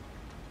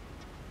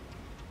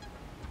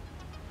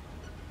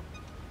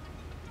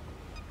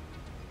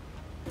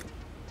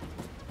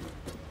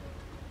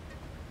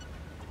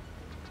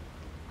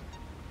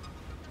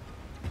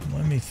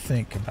let me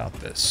think about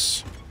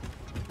this.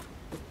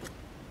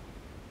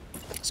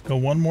 Let's go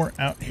one more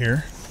out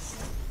here.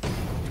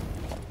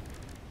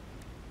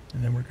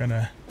 And then we're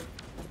gonna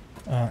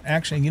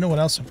actually, you know what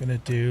else I'm gonna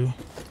do?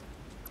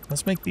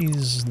 Let's make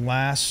these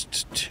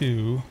last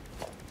two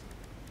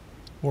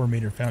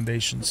 4-meter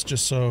foundations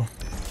just so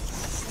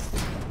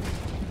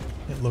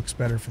it looks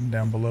better from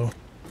down below.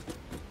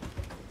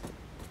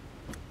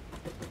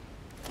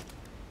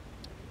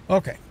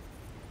 Okay.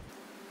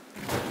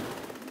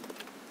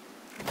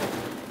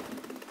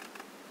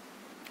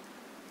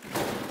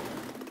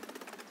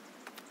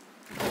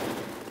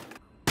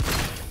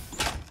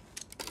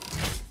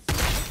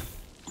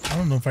 I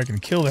don't know if I can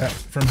kill that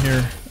from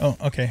here. Oh,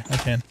 okay, I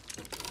can.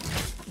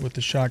 With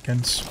the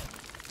shotguns.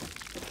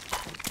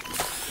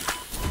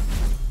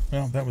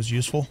 Well, that was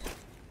useful.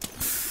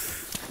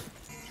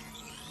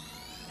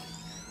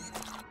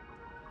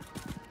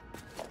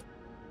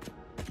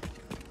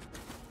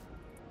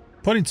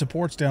 Putting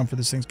supports down for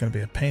this thing's going to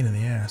be a pain in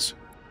the ass.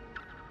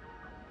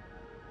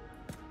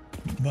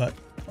 But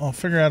I'll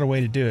figure out a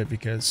way to do it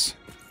because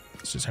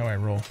it's just how I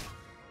roll.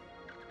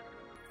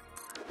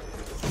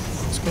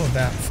 Let's go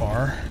that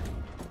far.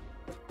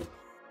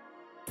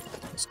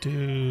 Let's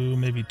do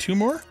maybe 2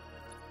 more.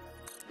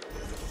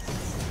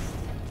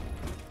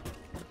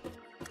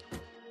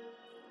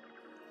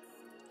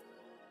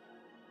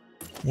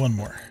 One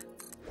more.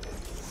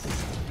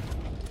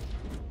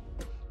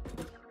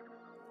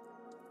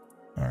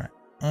 All right.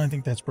 I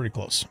think that's pretty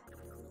close.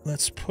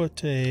 Let's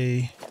put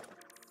a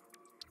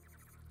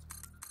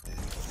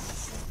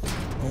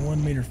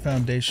 1-meter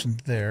foundation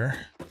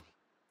there.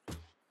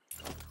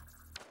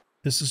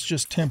 This is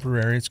just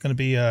temporary. It's going to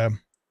be,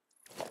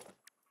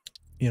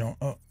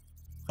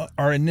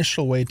 our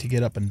initial way to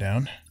get up and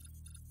down.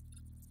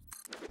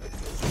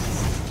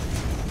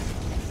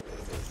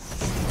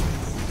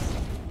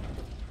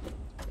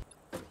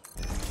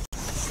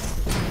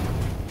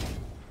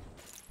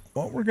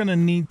 What we're going to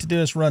need to do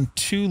is run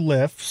 2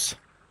 lifts.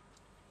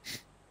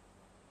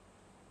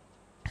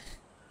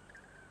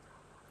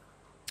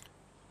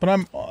 But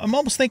I'm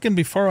almost thinking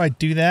before I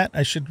do that,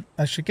 I should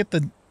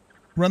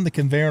run the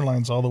conveyor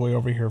lines all the way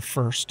over here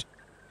first.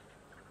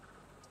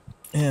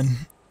 And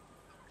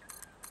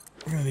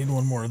we're going to need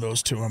 1 more of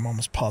those too, I'm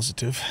almost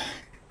positive.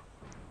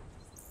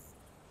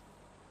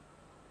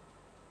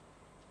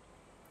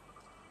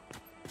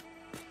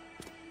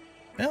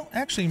 Well,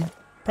 actually,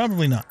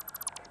 probably not.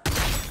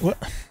 What?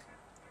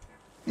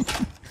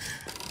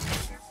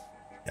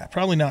 Yeah,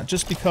 probably not,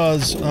 just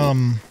because,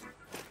 we're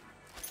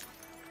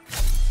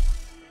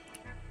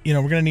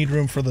going to need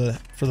room for the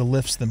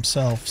lifts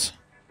themselves.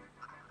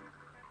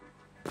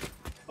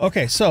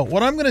 Okay, so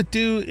what I'm going to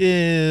do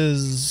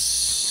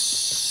is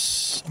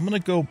I'm going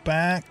to go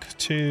back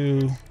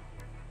to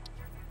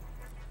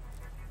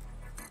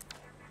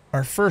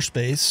our first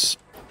base,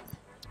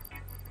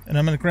 and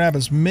I'm going to grab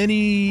as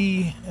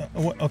many...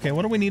 okay,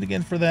 what do we need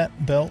again for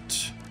that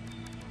belt?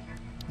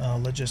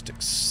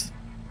 Logistics.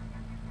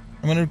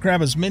 I'm going to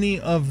grab as many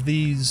of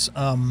these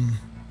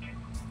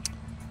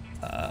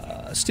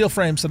steel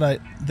frames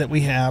that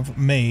we have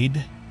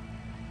made.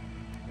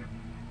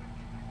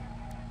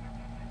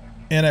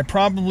 And I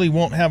probably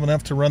won't have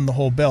enough to run the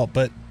whole belt,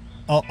 but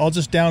I'll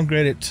just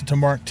downgrade it to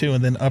Mark II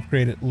and then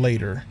upgrade it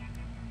later.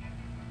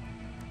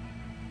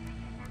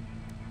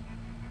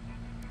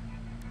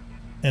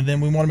 And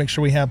then we want to make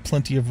sure we have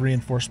plenty of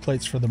reinforced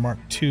plates for the Mark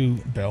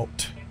II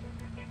belt.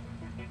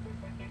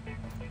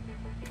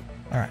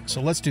 All right,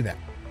 so let's do that.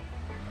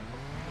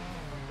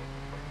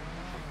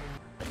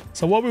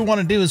 So what we want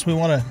to do is we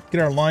want to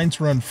get our lines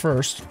run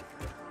first.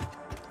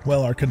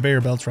 Well, our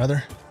conveyor belts,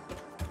 rather.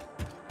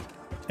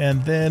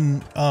 And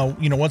then,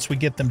 you know, once we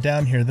get them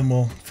down here, then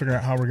we'll figure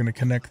out how we're going to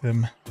connect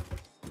them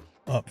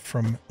up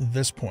from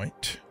this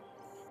point.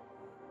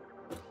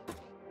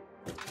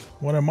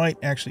 What I might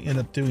actually end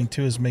up doing,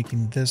 too, is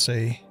making this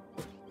a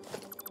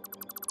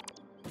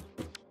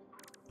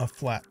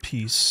flat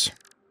piece.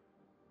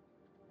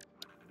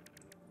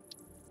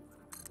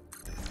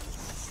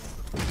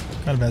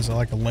 Kind of as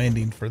like a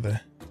landing for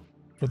the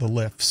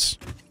lifts.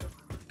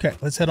 Okay,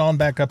 let's head on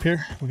back up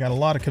here. We got a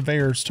lot of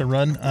conveyors to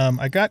run.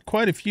 I got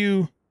quite a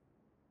few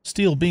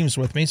steel beams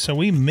with me, so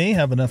we may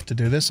have enough to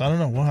do this. I don't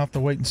know. We'll have to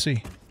wait and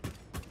see.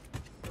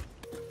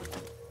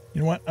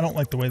 You know what? I don't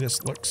like the way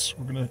this looks.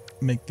 We're going to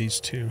make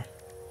these two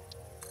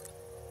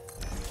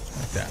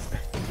like that.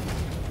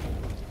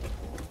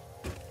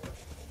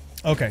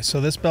 Okay,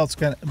 so this belt's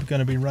going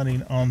to be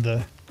running on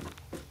the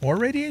ore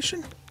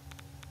radiation?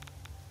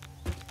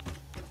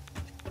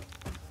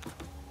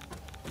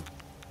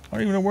 I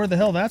don't even know where the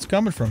hell that's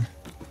coming from.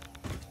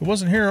 It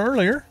wasn't here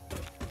earlier.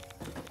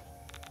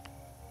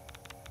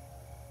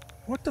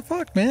 What the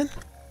fuck, man?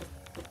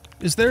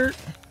 Is there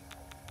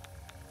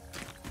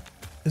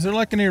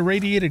like an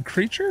irradiated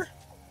creature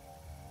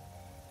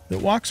that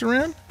walks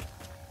around?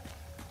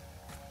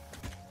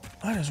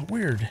 That is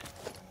weird.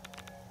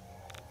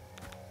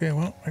 Okay,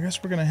 well, I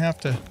guess we're gonna have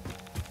to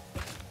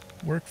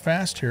work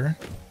fast here.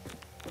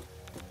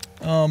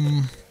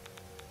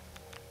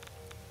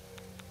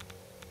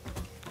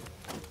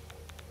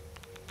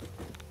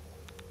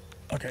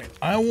 Okay,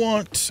 I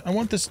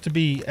want this to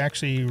be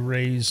actually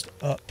raised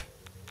up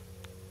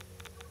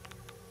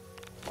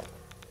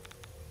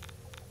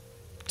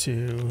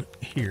to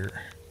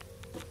here.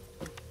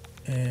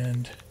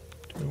 And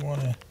do we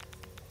want to...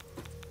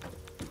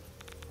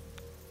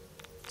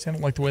 I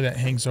don't like the way that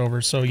hangs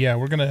over. So yeah,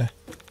 we're gonna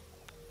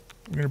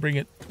bring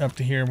it up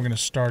to here, and we're gonna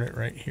start it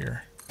right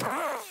here.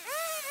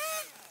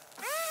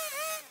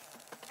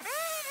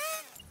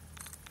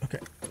 Okay,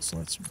 so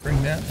let's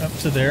bring that up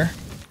to there.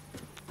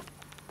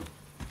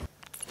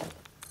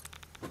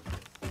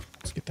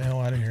 Let's get the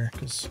hell out of here,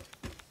 because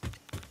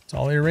it's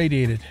all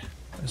irradiated.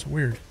 That's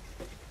weird.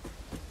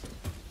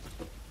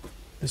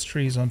 This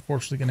tree is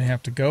unfortunately going to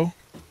have to go.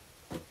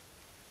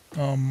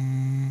 I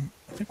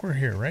think we're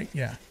here, right?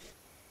 Yeah.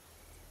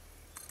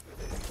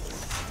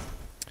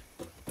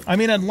 I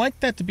mean, I'd like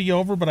that to be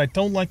over, but I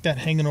don't like that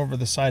hanging over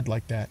the side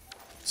like that.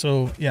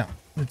 So, yeah.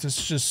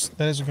 It's just,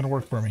 that isn't going to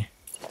work for me.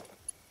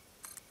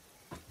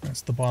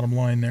 That's the bottom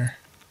line there.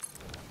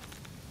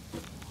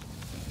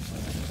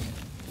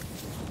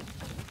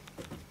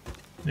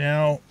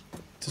 Now,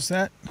 does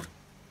that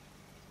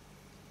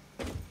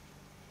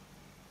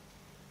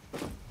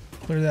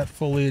clear that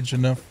foliage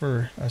enough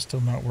for us to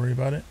not worry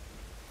about it?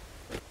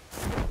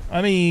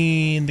 I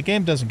mean, the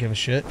game doesn't give a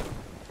shit.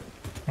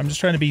 I'm just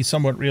trying to be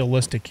somewhat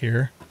realistic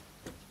here.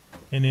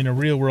 And in a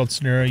real world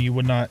scenario, you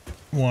would not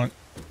want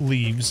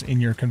leaves in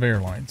your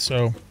conveyor line.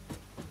 So,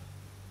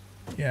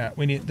 yeah,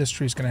 this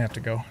tree's going to have to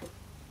go.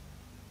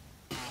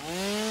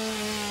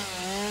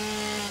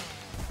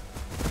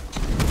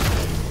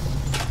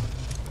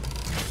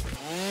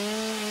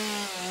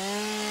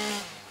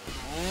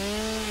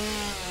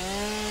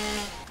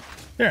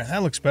 There,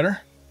 that looks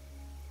better.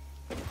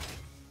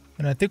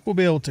 And I think we'll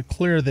be able to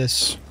clear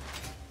this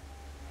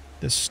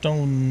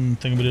stone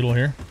thingamadoodle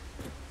here.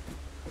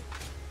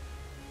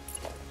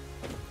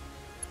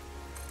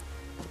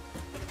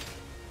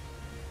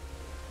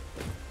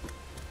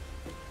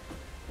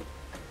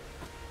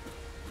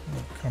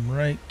 We'll come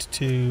right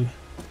to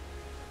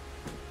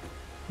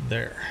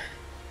there.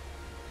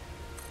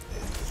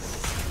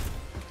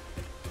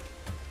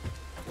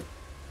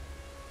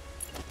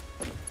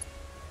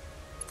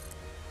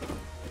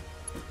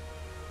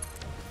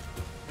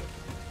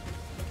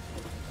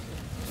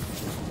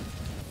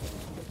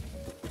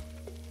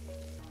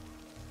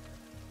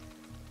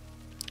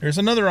 There's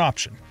another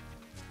option.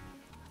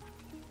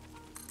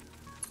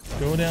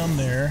 Go down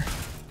there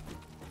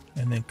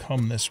and then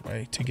come this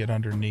way to get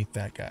underneath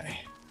that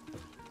guy.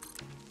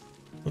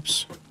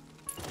 Oops.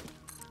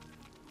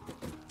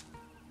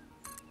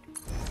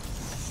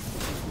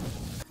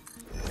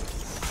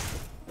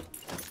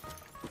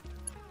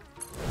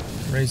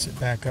 Raise it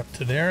back up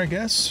to there, I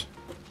guess.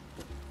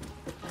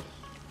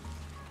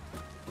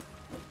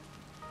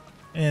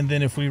 And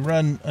then if we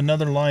run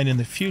another line in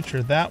the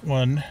future, that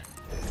one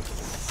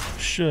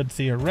should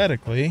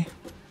theoretically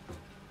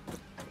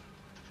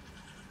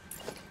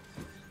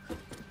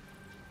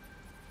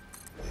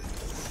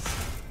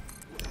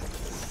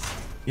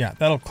yeah,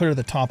 that'll clear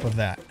the top of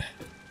that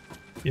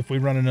if we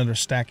run another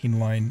stacking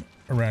line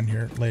around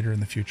here later in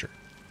the future.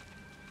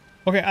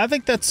 Okay, I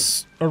think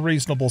that's a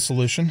reasonable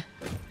solution.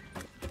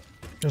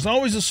 There's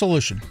always a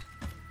solution.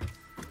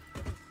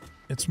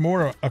 It's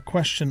more a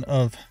question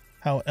of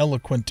how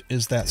eloquent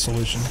is that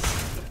solution.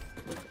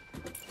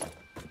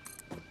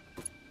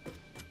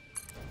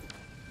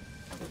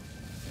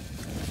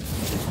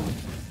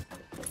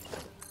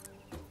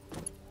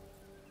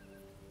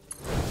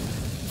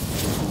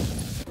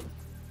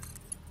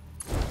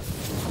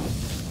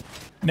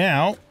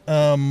 Now,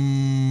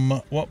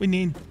 what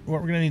we're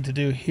gonna need to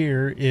do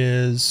here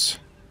is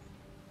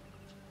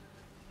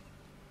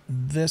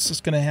this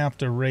is gonna have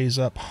to raise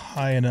up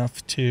high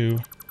enough to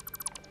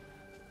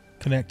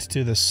connect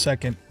to the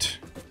second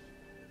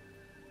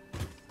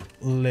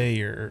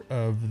layer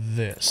of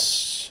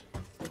this.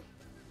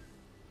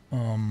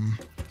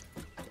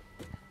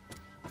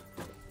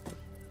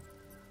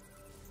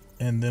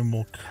 And then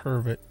we'll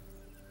curve it.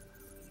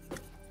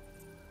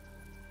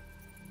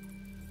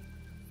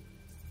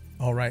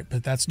 All right,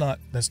 but that's not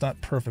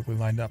perfectly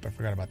lined up. I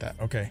forgot about that.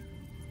 Okay.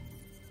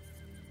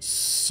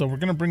 So we're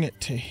gonna bring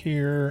it to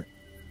here,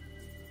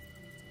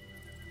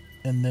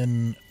 and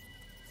then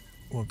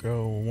we'll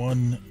go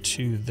 1,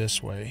 2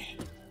 this way.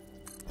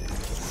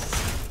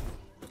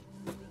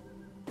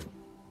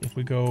 If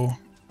we go,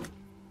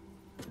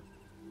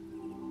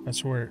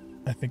 that's where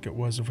I think it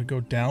was. If we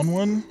go down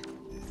 1.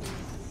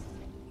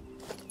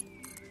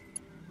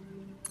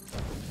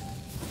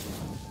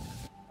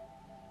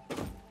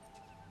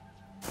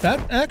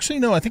 That actually,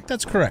 no, I think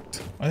that's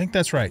correct. I think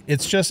that's right.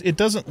 It's just, it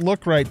doesn't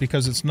look right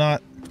because it's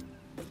not,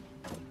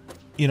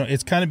 you know,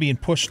 it's kind of being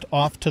pushed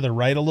off to the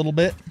right a little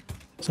bit.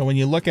 So when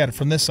you look at it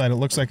from this side, it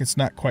looks like it's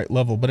not quite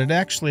level, but it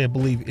actually, I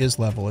believe, is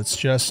level. It's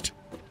just,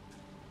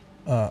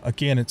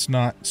 again, it's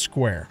not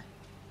square.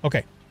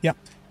 Okay, yeah.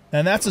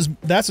 And that's as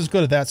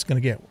good as that's going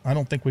to get. I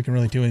don't think we can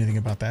really do anything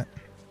about that.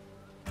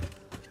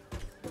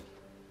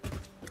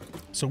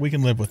 So we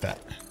can live with that.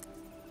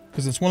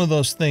 Because it's one of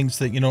those things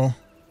that, you know,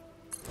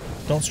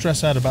 don't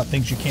stress out about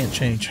things you can't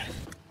change.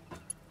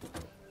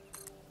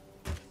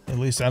 At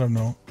least I don't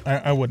know.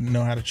 I wouldn't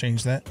know how to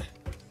change that.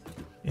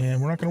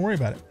 And we're not going to worry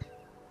about it.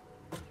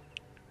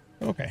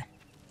 Okay.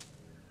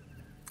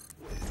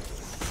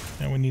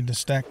 Now we need to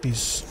stack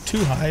these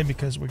too high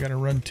because we got to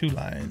run 2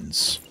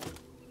 lines.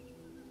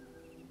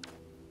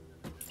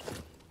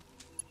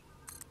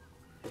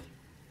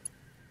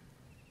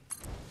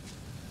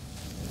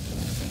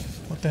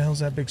 What the hell's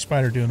that big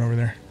spider doing over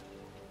there?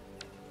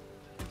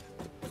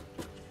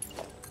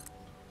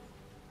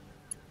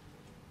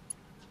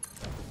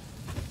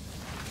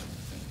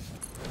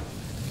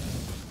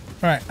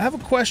 Alright, I have a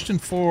question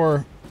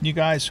for you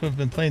guys who have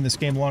been playing this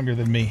game longer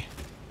than me.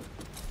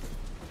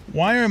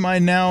 Why am I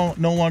now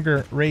no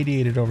longer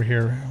radiated over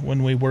here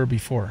when we were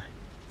before?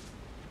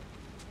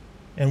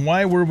 And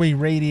why were we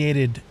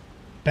radiated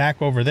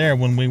back over there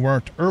when we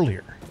weren't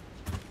earlier?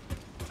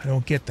 I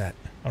don't get that.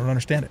 I don't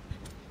understand it.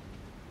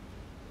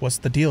 What's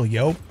the deal,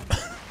 yo?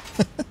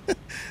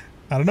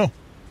 I don't know.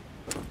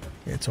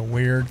 It's a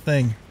weird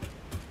thing.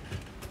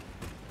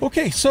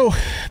 Okay, so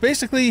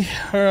basically,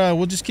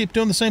 we'll just keep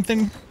doing the same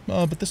thing,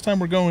 but this time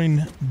we're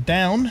going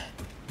down.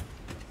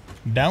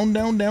 Down,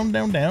 down, down,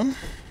 down, down.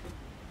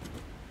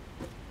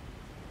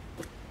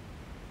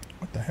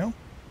 What the hell?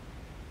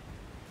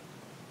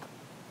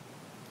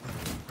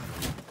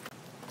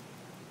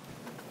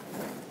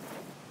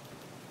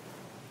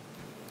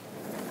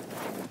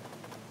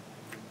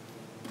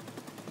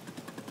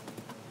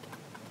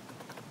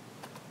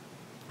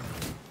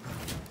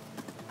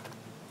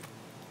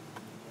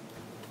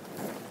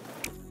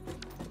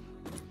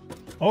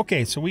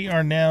 Okay, so we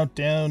are now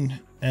down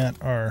at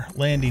our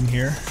landing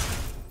here.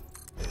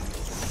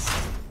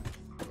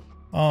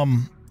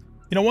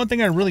 You know, one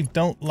thing I really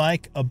don't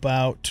like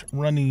about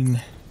running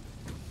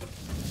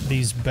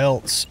these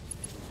belts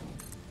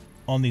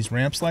on these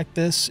ramps like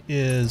this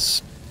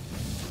is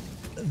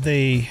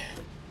they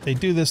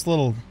do this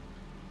little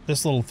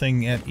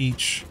thing at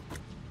each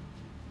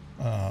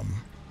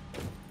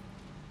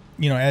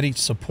you know, at each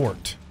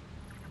support,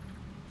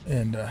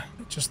 and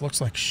it just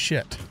looks like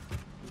shit.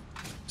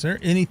 Is there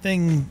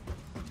anything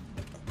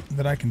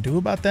that I can do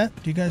about that?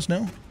 Do you guys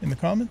know in the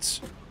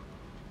comments?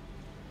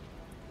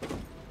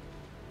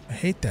 I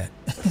hate that.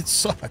 It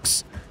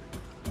sucks.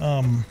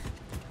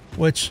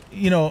 Which,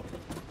 you know,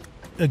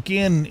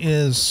 again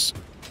is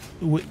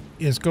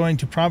going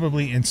to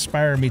probably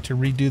inspire me to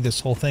redo this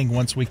whole thing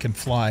once we can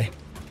fly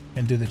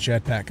and do the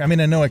jetpack. I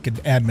mean, I know I could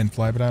admin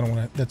fly, but I don't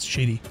want to. That's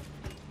cheaty.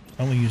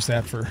 I only use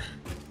that for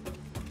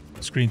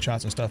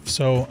screenshots and stuff.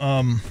 So,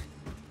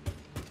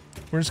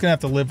 we're just gonna have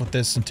to live with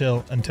this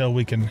until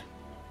we can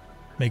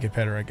make it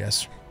better, I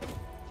guess.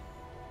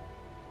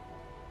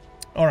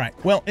 All right.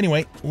 Well,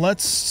 anyway,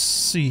 let's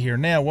see here.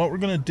 Now, what we're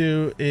gonna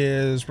do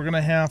is we're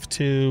gonna have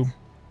to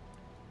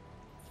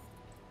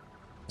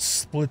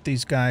split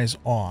these guys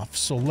off.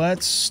 So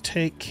let's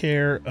take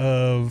care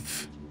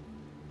of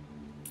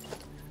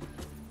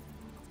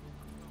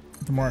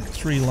the Mark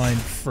III line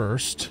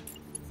first.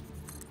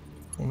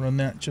 We'll run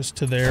that just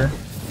to there.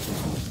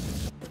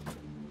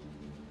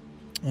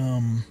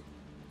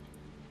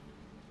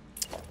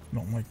 I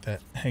don't like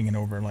that hanging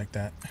over like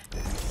that.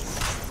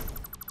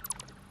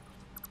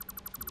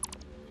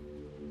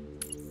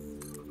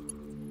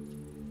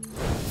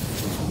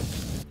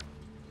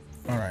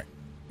 All right.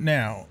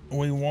 Now,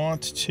 we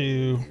want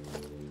to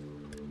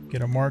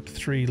get a Mark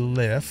III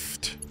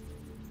lift.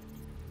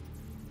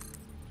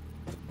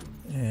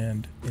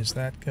 And is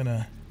that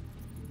gonna...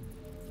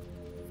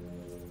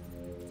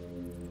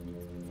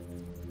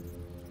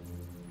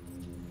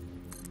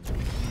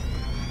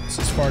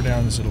 far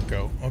down as it'll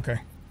go. Okay.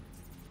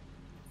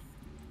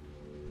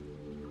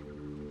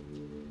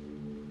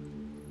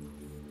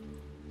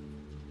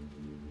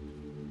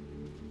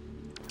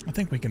 I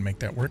think we can make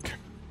that work.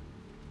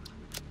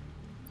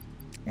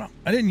 Well,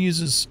 I didn't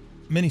use as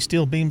many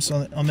steel beams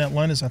on that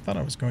line as I thought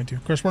I was going to.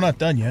 Of course, we're not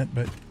done yet,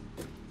 but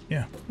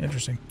yeah,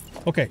 interesting.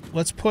 Okay,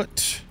 let's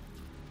put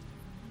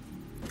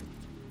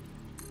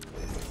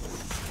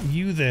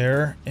you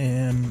there,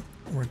 and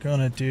we're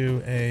gonna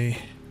do a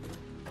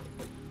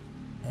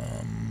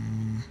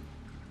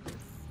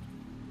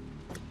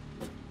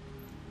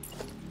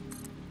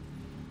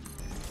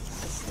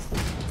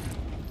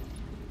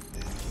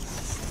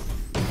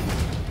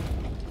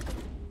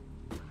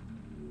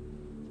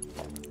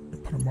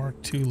put a Mark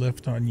II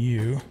lift on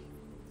you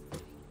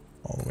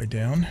all the way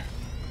down.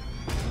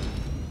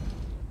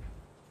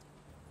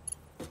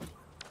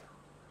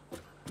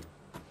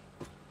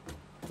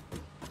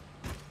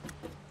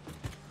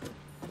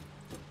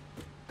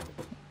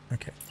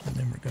 Okay, and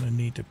then we're going to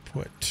need to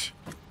put,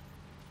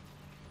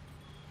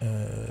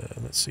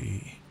 let's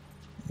see,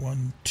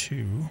 1,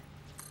 2.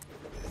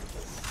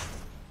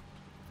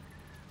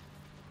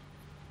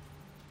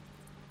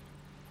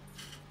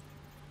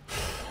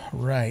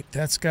 Right,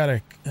 that's got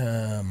to,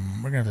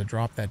 we're going to have to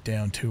drop that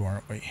down too,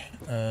 aren't we?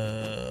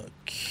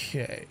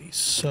 Okay,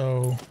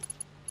 so,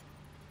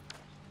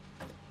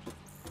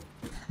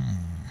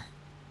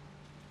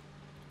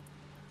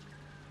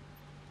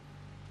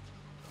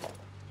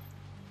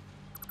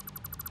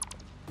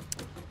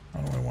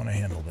 how do I want to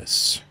handle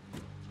this?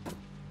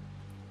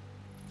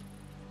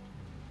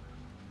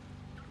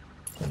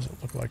 What does it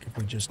look like if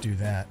we just do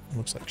that? It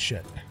looks like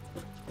shit.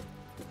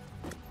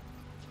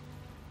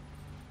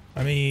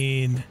 I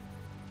mean,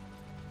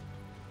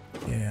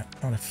 yeah,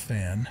 not a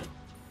fan.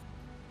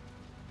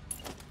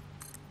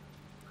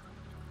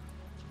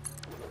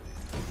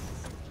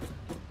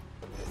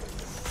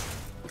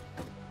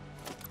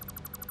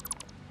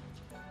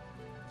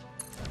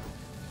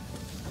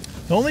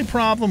 The only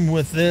problem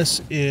with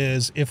this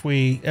is if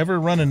we ever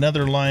run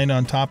another line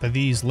on top of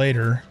these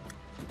later,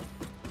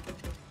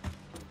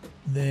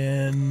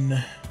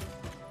 then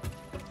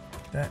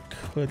that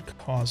could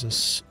cause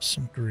us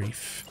some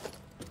grief.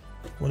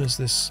 What is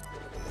this?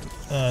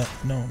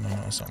 No,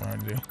 that's not what I'm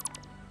gonna do.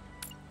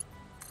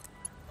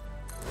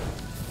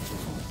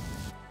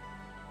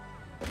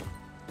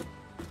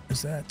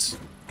 Is that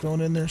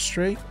going in there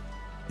straight?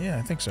 Yeah,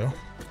 I think so.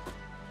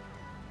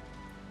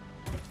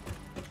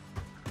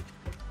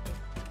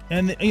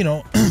 And, you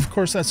know, of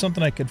course, that's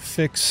something I could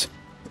fix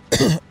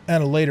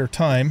at a later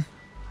time.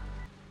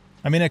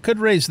 I mean, I could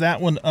raise that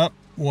one up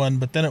one,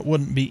 but then it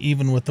wouldn't be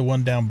even with the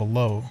one down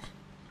below,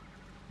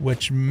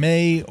 which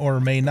may or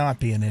may not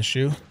be an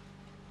issue.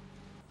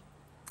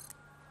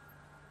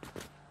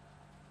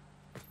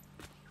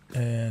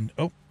 And,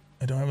 oh,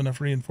 I don't have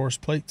enough reinforced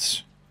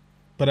plates.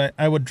 But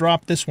I would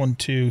drop this one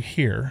to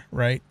here,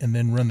 right? And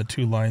then run the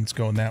 2 lines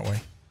going that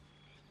way.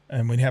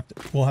 And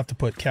we'll have to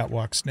put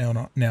catwalks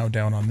now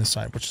down on this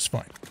side, which is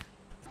fine.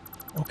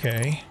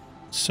 Okay,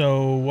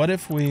 so what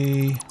if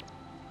we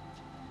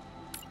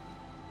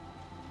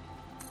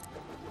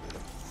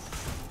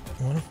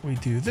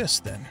do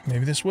this then?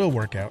 Maybe this will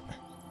work out.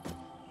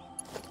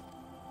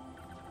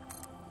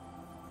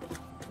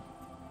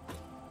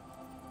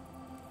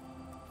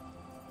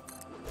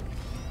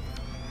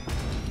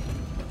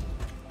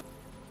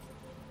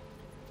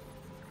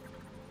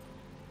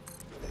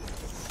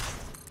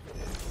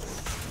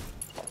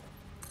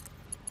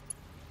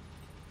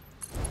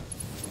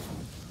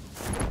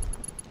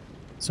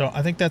 So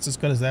I think that's as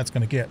good as that's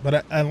going to get.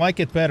 But I like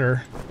it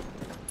better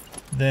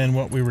than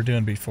what we were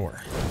doing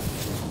before.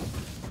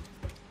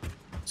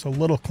 It's a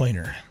little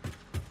cleaner.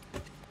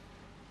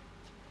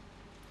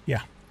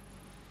 Yeah.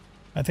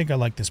 I think I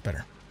like this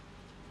better.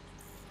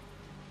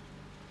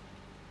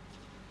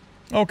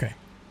 Okay.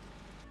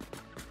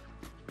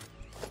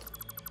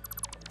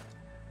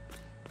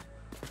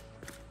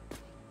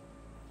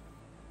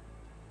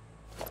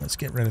 Let's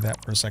get rid of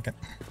that for a second.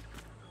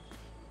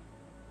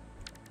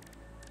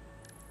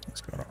 Let's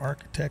go to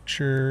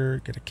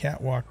architecture, get a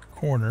catwalk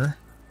corner.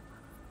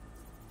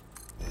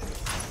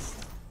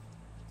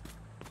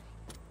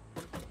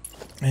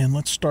 And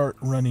let's start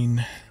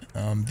running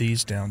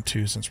these down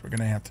too, since we're going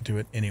to have to do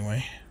it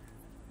anyway.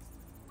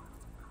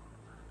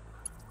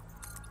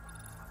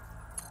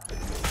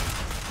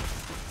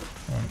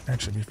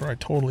 Actually, before I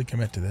totally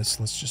commit to this,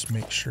 let's just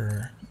make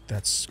sure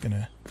that's going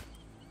to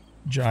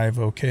jive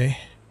okay.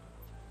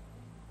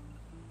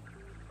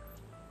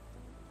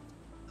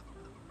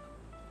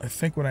 I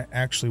think what I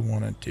actually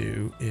want to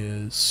do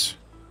is...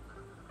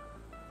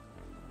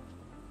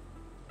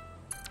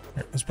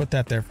 Here, let's put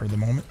that there for the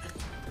moment.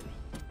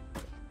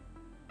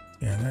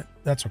 Yeah,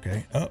 that's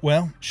okay.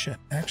 Well, shit,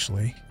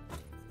 actually.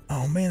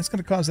 Oh, man, it's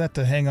going to cause that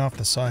to hang off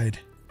the side.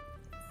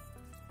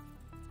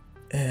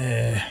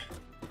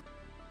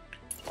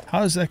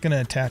 How is that going to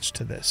attach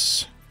to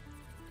this?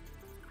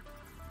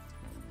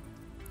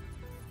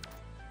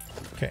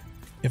 Okay,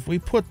 if we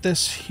put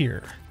this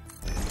here...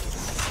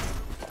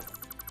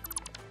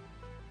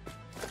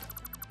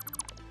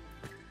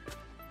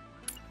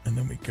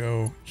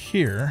 go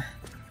here.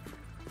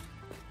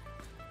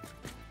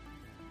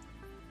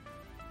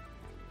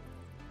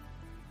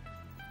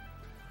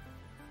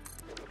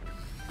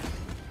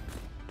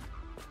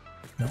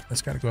 No,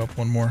 it's got to go up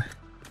one more.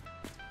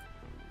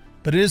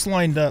 But it is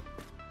lined up.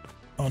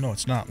 Oh, no,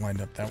 it's not lined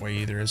up that way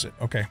either, is it?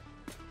 Okay.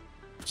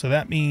 So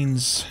that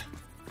means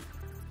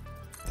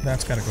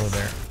that's got to go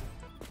there.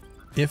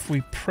 If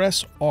we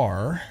press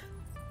R,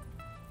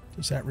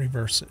 does that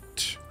reverse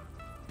it?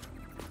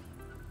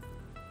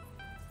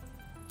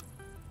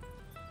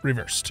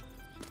 Reversed.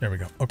 There we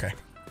go. Okay.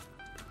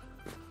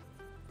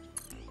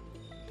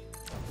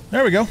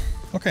 There we go.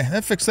 Okay,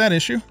 that fixed that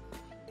issue.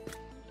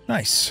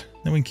 Nice.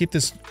 Then we can keep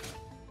this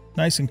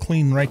nice and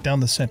clean right down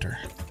the center.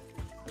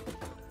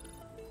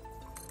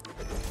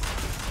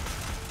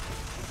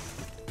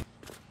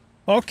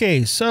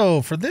 Okay,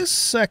 so for this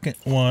second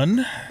one,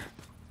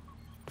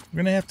 we're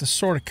going to have to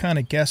sort of kind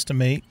of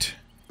guesstimate.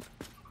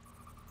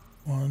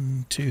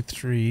 1, 2,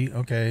 3.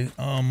 Okay.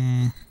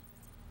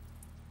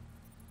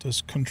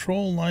 Does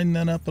control line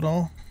that up at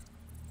all?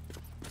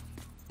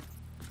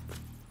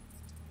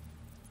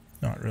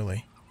 Not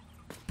really.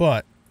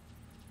 But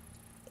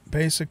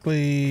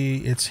basically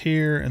it's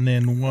here and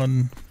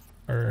then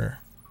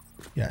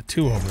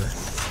 2 over.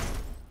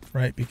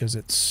 Right? Because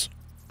it's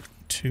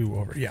 2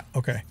 over. Yeah,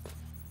 okay.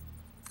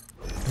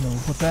 And then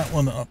we'll put that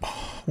one up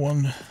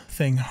one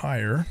thing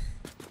higher.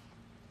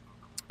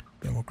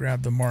 Then we'll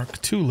grab the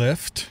Mark II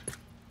lift.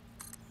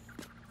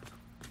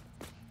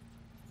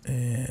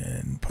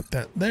 And put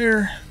that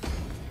there.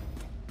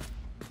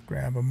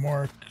 Grab a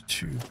Mark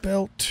II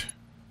belt.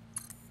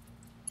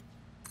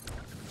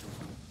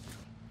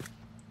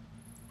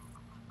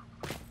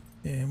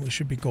 And we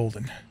should be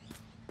golden.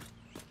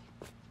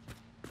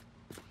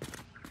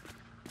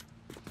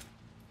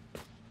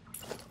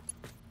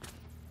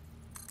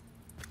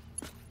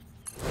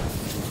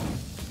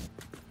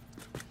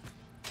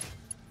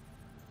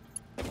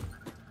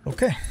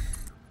 Okay.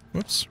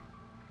 Whoops.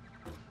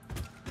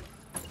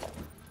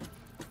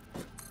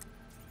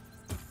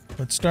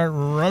 Let's start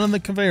running the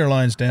conveyor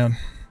lines down.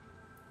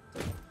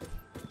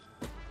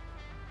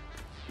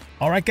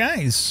 All right,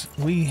 guys.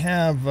 We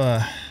have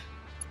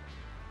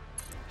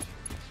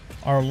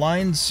our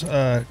lines,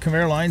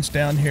 conveyor lines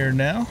down here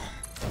now.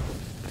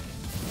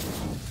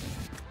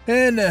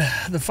 And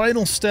the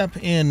final step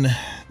in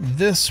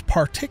this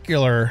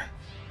particular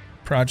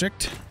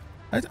project,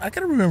 I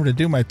gotta remember to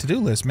do my to-do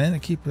list, man. I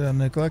keep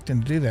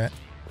neglecting to do that.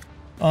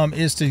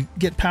 Is to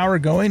get power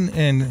going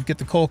and get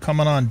the coal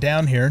coming on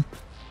down here.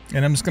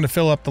 And I'm just going to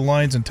fill up the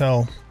lines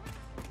until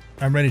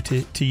I'm ready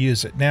to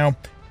use it. Now,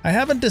 I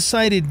haven't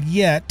decided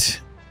yet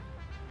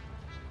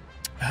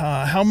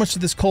how much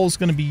of this coal is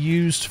going to be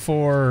used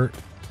for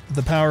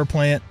the power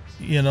plant,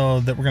 you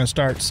know, that we're going to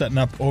start setting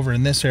up over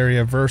in this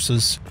area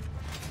versus,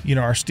 you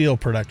know, our steel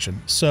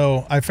production.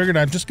 So I figured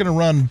I'm just going to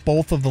run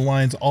both of the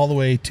lines all the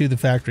way to the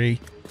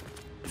factory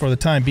for the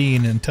time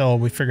being until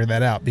we figure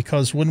that out.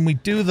 Because when we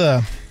do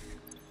the...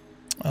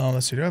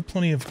 let's see, do I have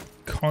plenty of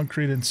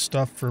concrete and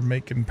stuff for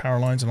making power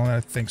lines and all that?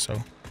 I think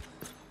so.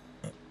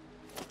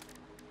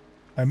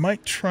 I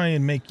might try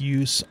and make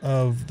use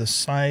of the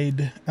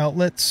side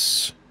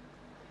outlets.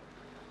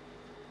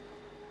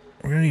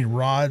 We're going to need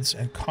rods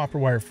and copper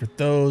wire for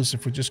those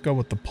if we just go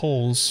with the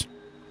poles.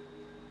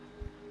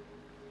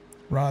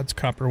 Rods,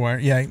 copper wire.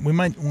 Yeah, we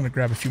might want to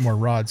grab a few more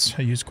rods.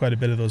 I used quite a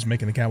bit of those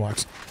making the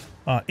catwalks.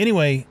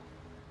 Anyway,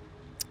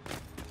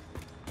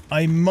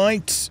 I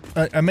might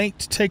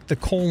take the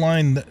coal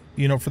line that,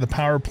 you know, for the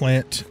power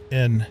plant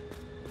and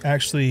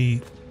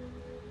actually,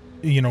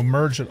 you know,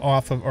 merge it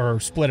off of, or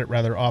split it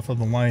rather, off of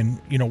the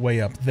line, you know,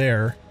 way up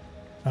there,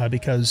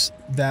 because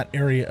that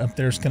area up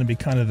there is going to be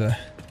kind of the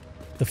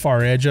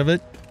far edge of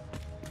it.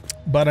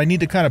 But I need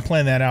to kind of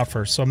plan that out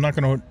first, so I'm not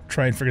going to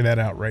try and figure that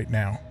out right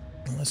now.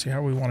 Let's see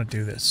how we want to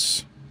do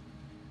this.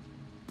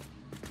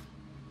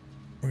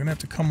 We're going to have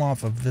to come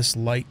off of this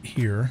light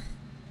here.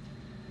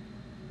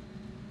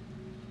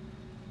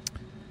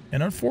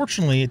 And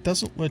unfortunately, it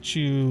doesn't let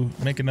you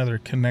make another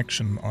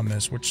connection on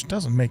this, which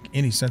doesn't make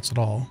any sense at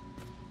all.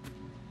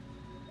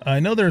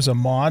 I know there's a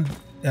mod,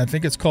 I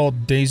think it's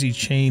called Daisy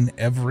Chain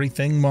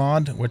Everything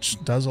mod,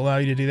 which does allow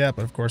you to do that,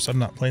 but of course I'm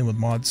not playing with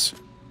mods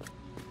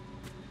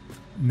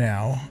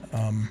now.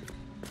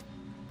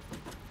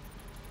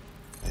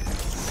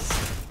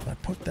 I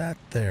put that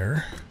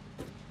there.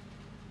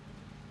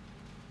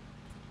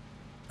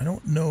 I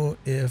don't know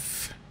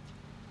if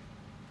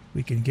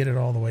we can get it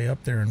all the way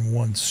up there in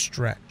one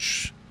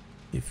stretch.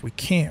 If we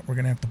can't, we're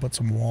going to have to put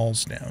some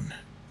walls down.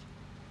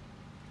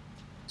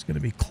 It's going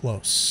to be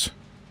close.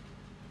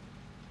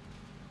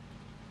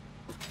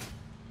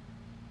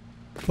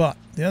 But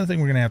the other thing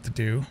we're going to have to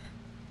do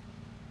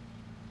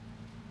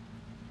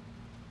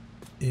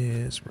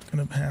is we're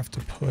going to have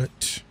to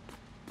put...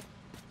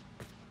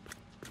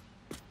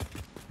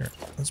 Here,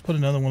 let's put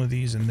another one of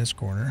these in this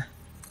corner.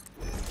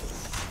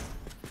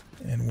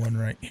 And one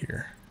right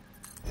here.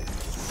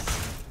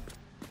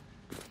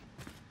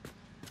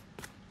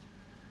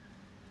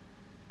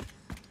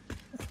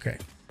 Okay.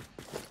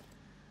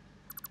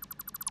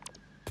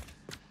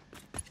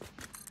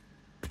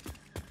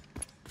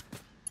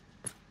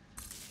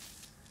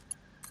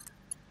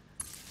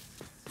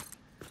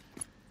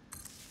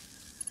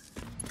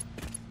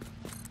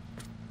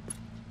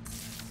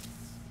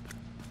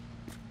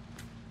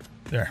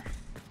 There.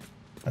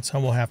 That's how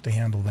we'll have to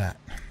handle that.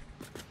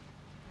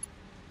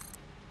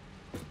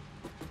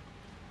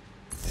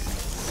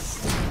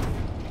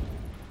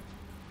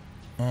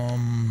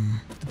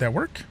 Did that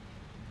work?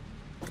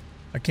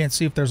 I can't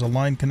see if there's a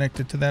line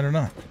connected to that or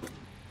not.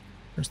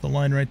 There's the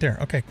line right there.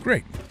 Okay,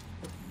 great.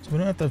 So we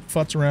don't have to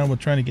futz around with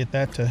trying to get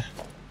that to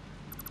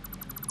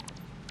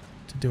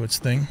do its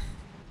thing.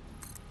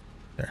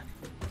 There.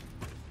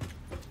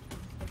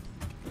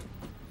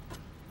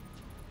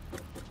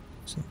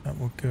 So that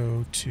will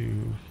go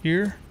to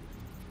here.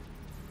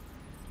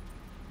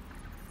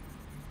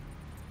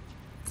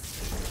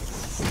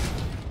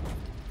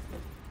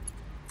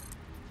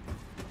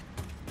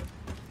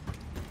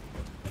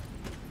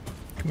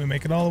 Can we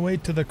make it all the way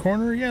to the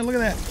corner? Yeah, look at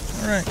that.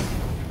 All right.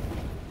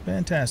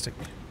 Fantastic.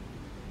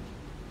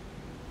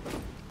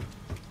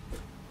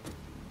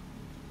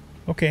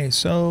 Okay,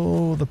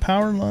 so the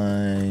power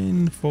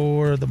line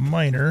for the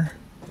miner,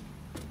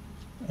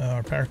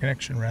 or power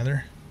connection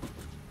rather,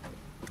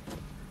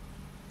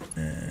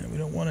 we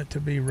don't want it to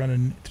be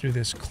running through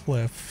this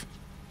cliff.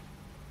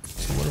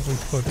 So what if we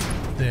put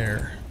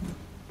there?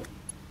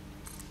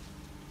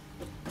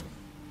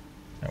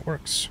 That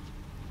works.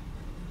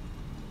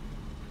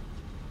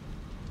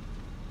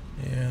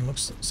 And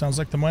sounds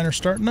like the miner's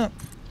starting up.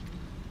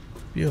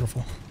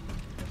 Beautiful.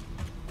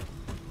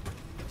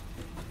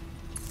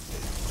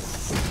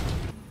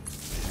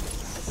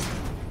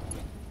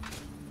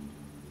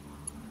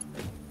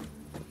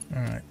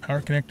 Alright,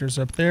 power connector's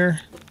up there.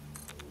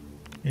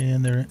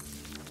 And the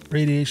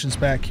radiation's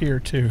back here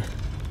too.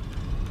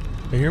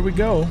 But here we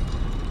go.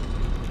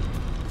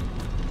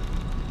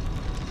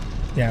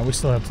 Yeah, we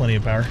still have plenty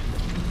of power.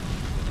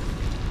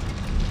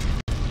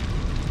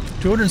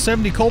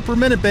 270 coal per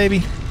minute,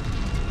 baby.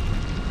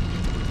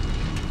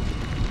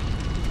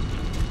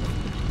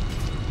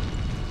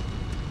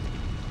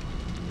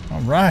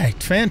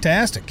 Right,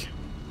 fantastic.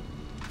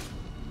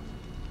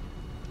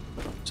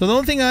 So the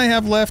only thing I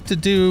have left to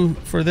do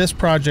for this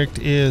project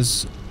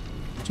is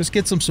just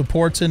get some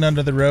supports in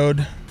under the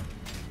road.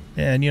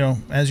 And, you know,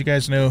 as you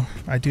guys know,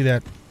 I do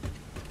that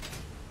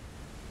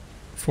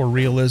for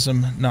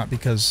realism, not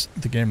because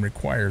the game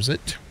requires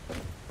it.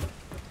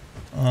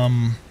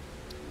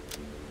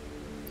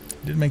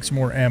 Did make some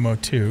more ammo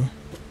too.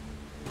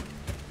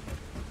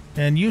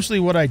 And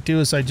usually what I do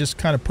is I just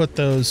kind of put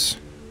those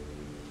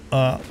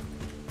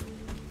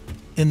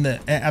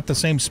at the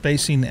same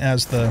spacing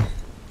as the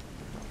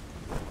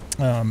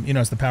you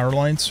know, as the power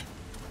lines.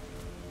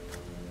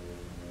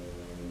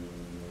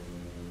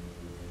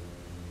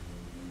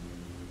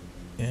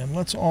 And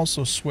let's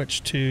also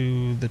switch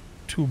to the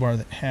toolbar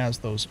that has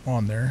those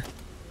on there.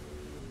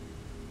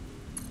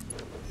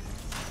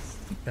 I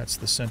think that's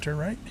the center,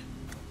 right?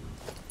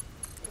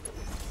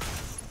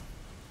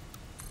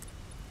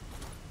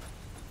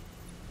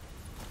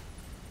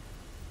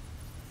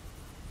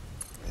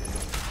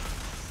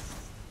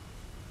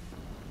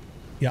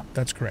 Yeah,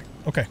 that's correct.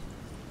 Okay.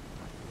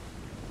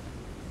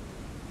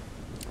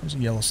 There's a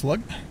yellow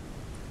slug.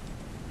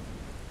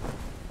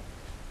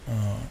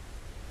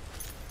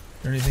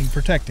 Is there anything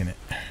protecting it?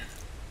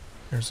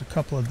 There's a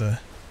couple of the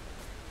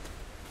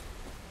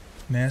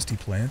nasty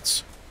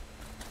plants.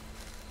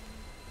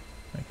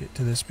 I get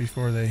to this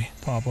before they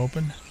pop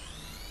open.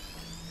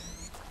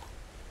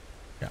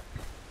 Yeah.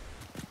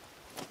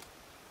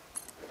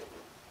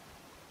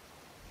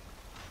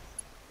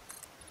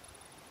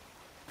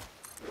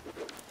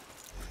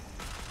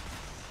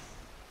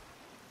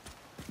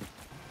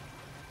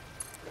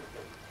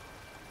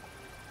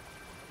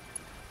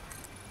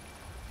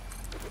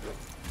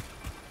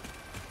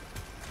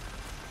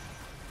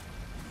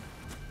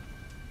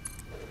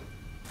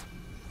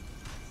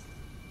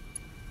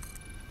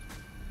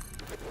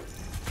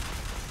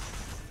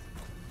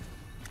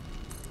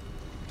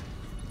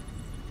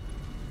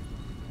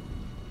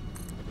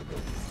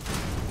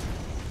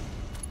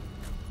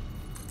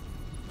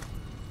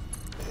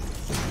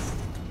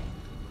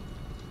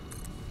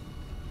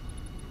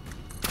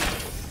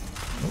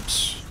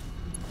 Oops.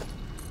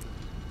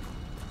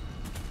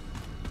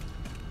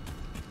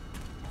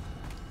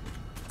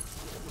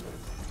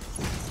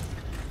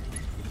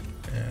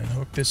 And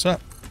hook this up.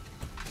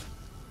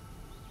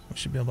 We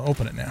should be able to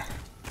open it now.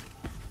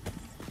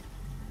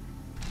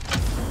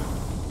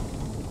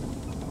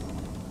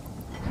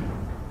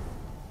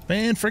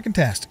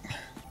 Fan-frickin-tastic.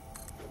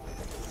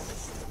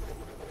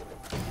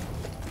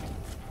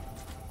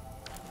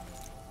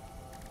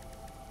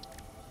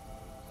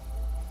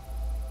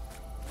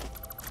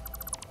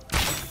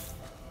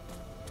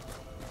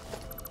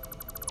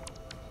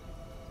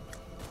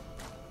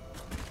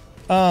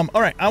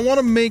 All right, I want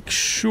to make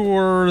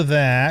sure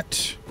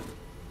that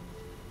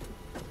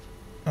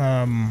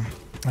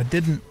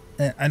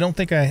I don't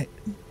think I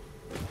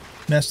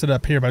messed it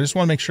up here, but I just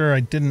want to make sure I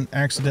didn't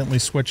accidentally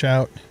switch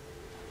out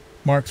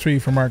Mark III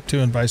for Mark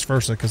II and vice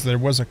versa, because there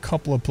was a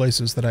couple of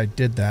places that I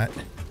did that,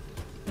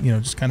 you know,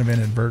 just kind of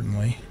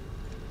inadvertently.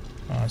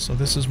 So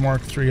this is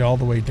Mark III all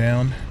the way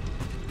down.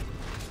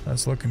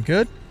 That's looking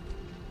good.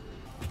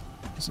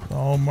 This is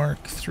all Mark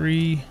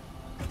III.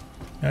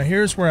 Now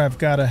here's where I've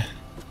got to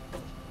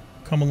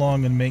come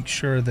along and make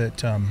sure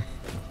that,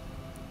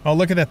 oh,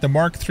 look at that. The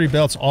Mark III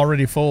belt's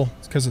already full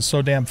because it's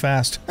so damn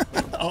fast.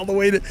 all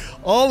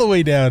the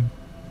way down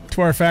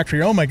to our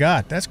factory. Oh my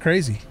God, that's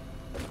crazy.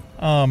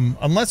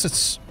 Unless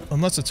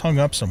it's hung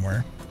up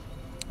somewhere.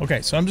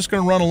 Okay, so I'm just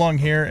going to run along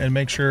here and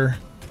make sure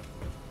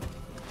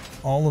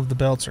all of the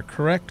belts are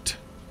correct.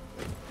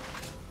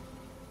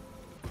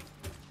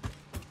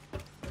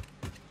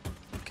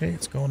 Okay,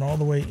 it's going all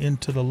the way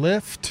into the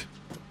lift.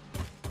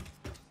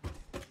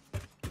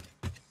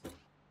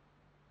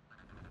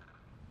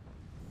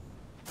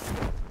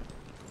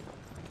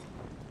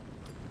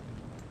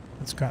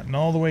 It's gotten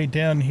all the way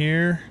down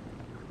here.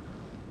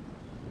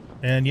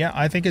 And yeah,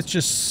 I think it's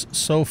just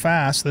so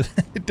fast that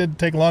it didn't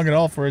take long at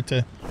all for it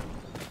to,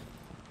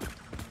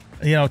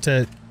 you know,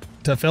 to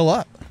fill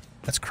up.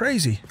 That's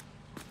crazy.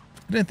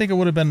 I didn't think it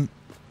would have been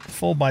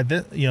full by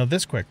this, you know,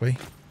 this quickly.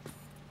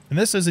 And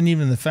this isn't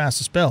even the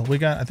fastest belt.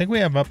 I think we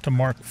have up to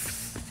Mark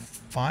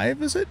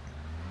 5, is it?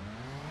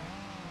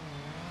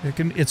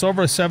 It's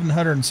over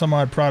 700 and some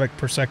odd product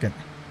per second.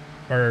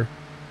 Or,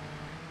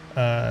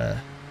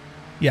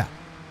 yeah.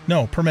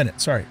 No, per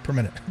minute. Sorry, per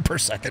minute. Per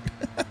second.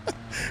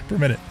 Per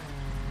minute.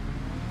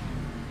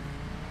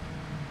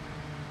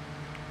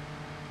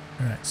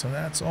 Alright, so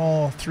that's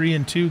all 3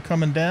 and 2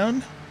 coming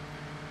down.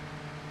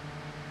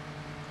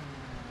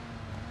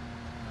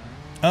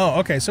 Oh,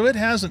 okay, so it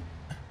hasn't...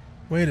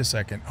 Wait a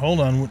second. Hold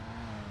on.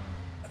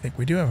 I think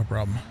we do have a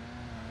problem.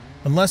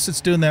 Unless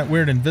it's doing that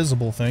weird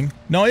invisible thing.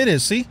 No, it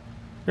is. See?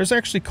 There's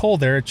actually coal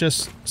there. It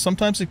just...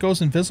 Sometimes it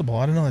goes invisible.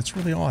 I don't know. It's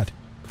really odd.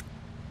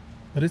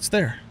 But it's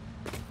there.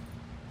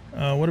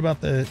 What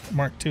about the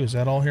Mark II? Is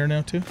that all here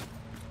now, too?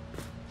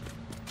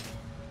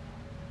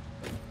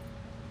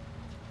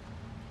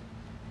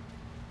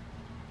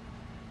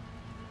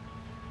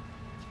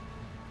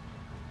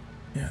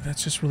 Yeah,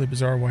 that's just really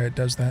bizarre why it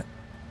does that.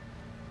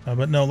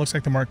 But no, it looks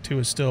like the Mark II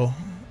is still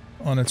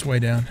on its way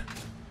down.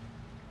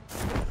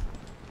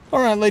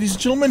 Alright, ladies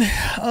and gentlemen.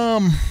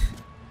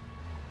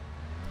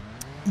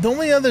 The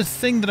only other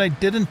thing that I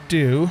didn't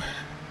do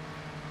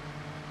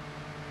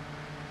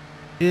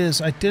is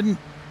I didn't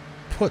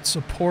put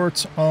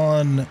supports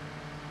on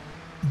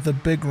the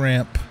big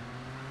ramp.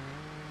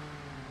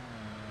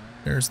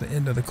 There's the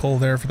end of the coal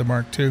there for the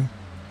Mark II.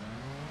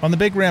 On the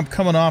big ramp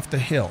coming off the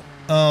hill.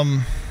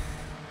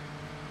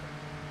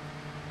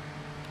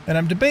 And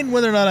I'm debating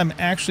whether or not I'm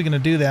actually going to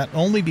do that,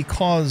 only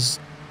because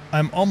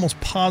I'm almost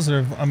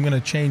positive I'm going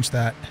to change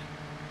that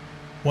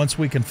once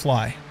we can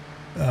fly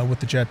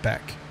with the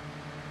jetpack.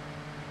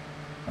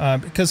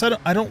 Because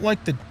I don't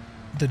like the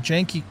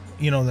janky,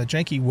 you know, the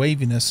janky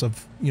waviness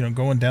of, you know,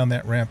 going down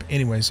that ramp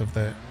anyways of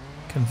the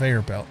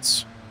conveyor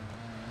belts.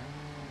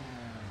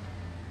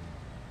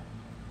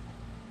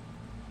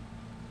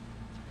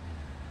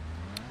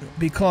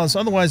 Because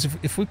otherwise,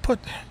 if we put,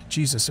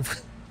 Jesus,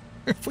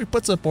 if we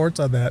put supports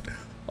on that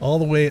all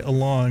the way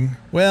along,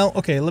 well,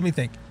 okay, let me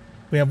think.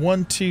 We have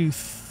 1, 2,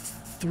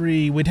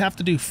 3. We'd have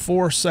to do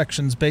 4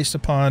 sections based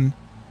upon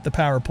the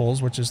power poles,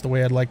 which is the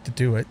way I'd like to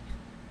do it.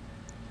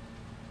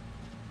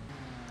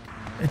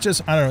 It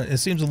just, I don't know, it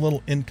seems a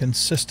little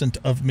inconsistent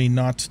of me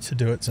not to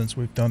do it since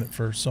we've done it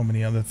for so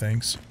many other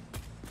things.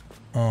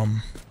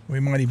 We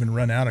might even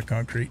run out of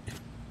concrete.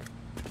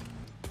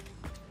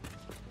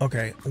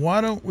 Okay,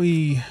 why don't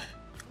we...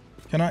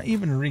 Can I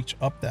even reach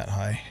up that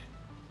high?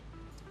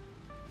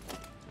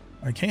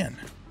 I can.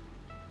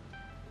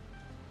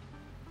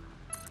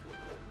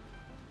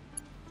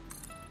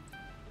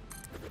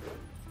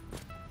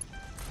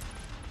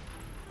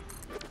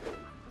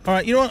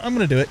 Alright, you know what? I'm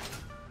going to do it.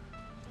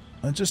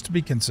 Just to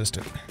be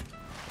consistent.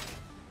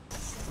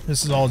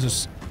 This is all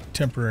just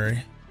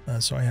temporary.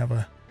 So I have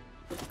a...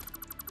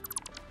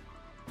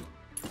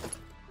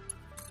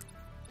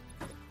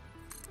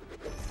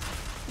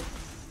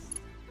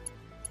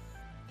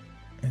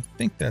 I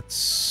think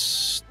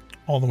that's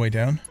all the way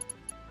down.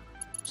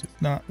 So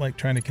it's not like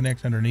trying to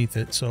connect underneath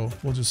it, so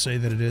we'll just say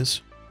that it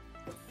is.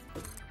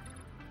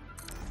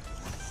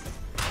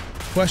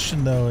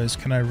 Question though is,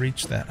 can I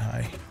reach that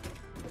high?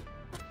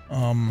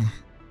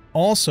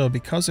 Also,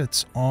 because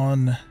it's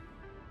on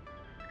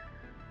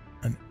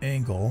an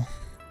angle,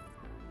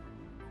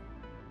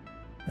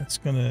 that's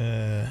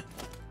gonna...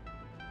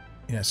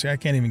 Yeah, see, I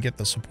can't even get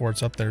the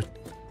supports up there.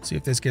 See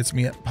if this gets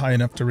me up high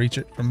enough to reach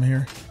it from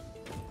here.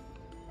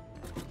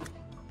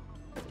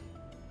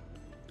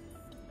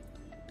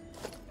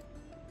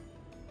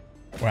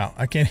 Wow,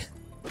 I can't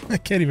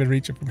even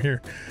reach it from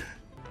here.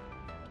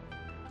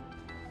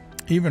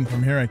 Even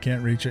from here, I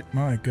can't reach it.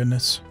 My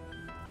goodness.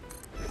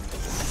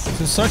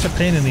 This is such a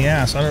pain in the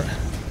ass.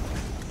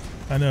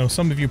 I know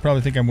some of you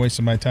probably think I'm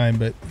wasting my time,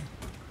 but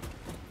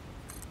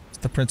it's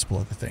the principle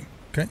of the thing.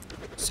 Okay?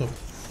 So,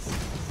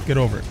 get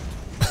over it.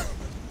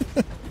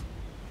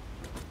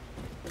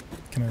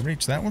 Can I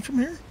reach that one from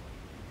here?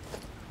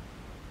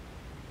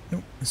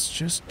 Nope, it's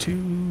just a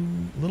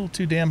little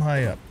too damn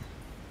high up.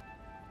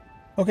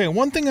 Okay,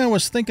 one thing I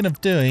was thinking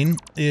of doing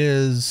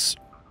is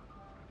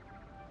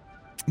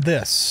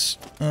this.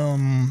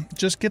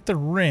 Just get the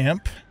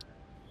ramp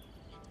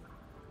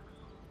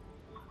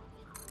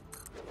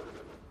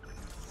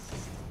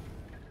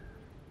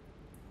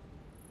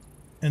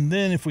And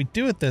then if we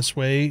do it this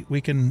way, we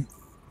can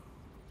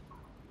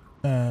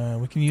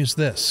use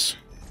this.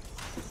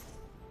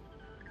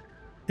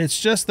 It's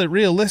just that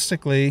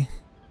realistically,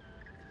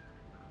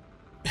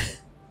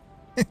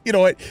 you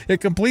know,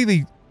 it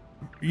completely,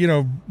 you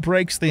know,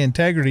 breaks the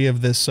integrity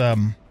of this.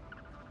 Oh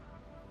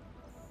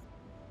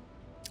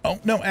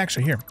no,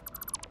 actually, here.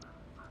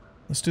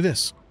 Let's do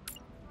this.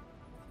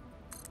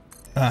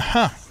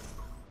 Aha.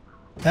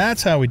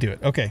 That's how we do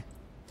it. Okay.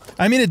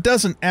 I mean, it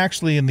doesn't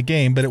actually in the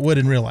game, but it would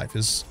in real life.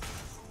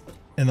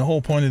 And the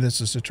whole point of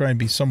this is to try and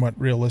be somewhat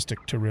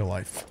realistic to real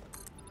life.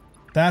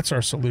 That's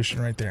our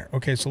solution right there.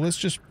 Okay, so let's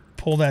just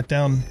pull that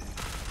down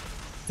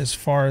as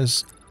far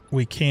as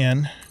we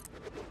can,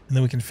 and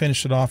then we can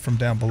finish it off from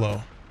down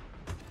below.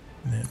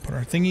 And then put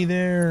our thingy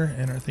there,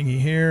 and our thingy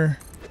here.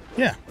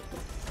 Yeah,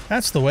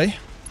 that's the way.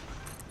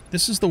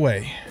 This is the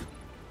way.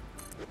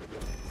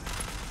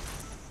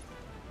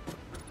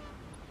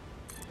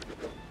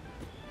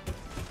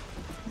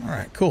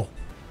 Alright, cool.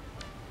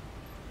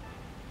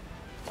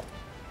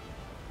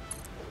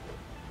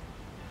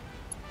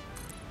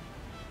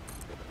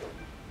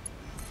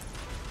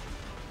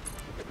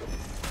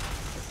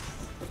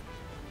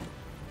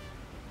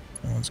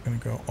 That one's going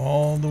to go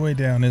all the way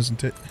down,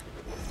 isn't it?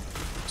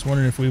 I was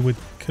wondering if we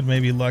could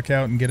maybe luck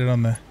out and get it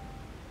on the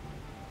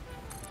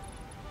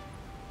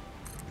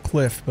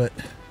cliff, but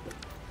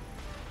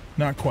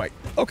not quite.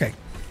 Okay.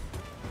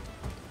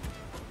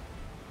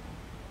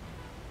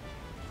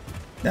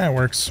 That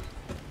works.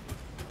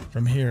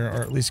 From here,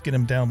 or at least get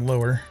him down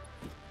lower.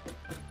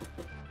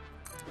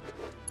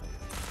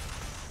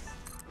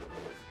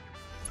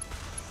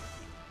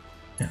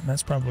 Yeah,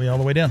 that's probably all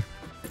the way down.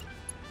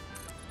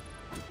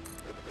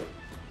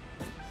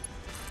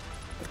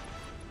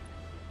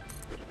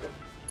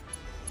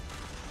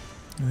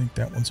 I think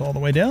that one's all the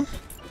way down.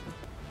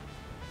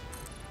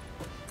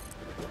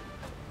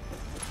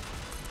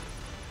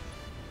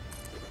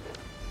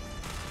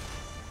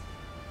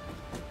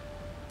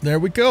 There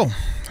we go.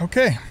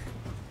 Okay.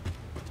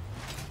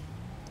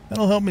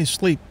 That'll help me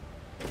sleep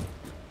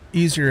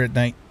easier at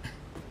night,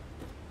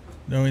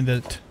 knowing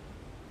that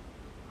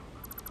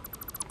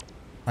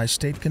I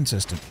stayed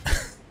consistent.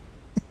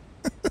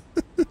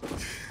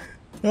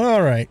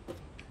 All right.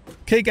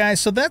 Okay,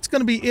 guys, so that's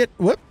going to be it.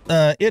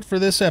 It for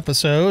this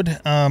episode.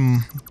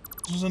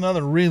 This is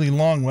another really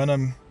long one.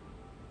 I'm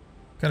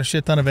got a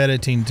shit ton of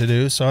editing to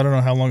do, so I don't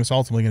know how long it's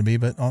ultimately going to be,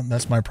 but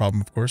that's my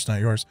problem, of course, not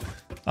yours.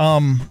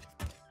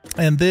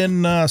 And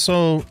then,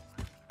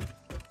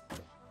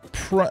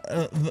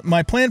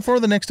 my plan for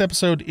the next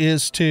episode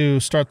is to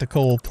start the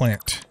coal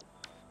plant.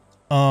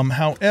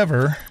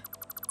 However,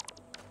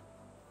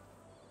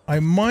 I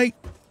might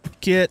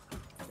get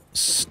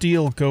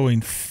steel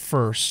going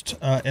first,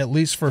 at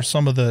least for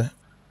some of the,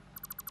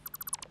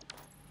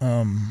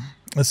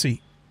 let's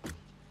see.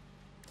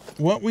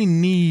 What we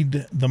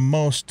need the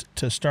most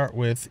to start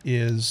with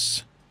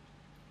is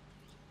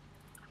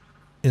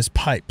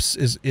pipes,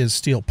 is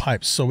steel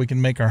pipes, so we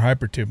can make our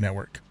hypertube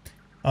network.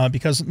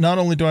 Because not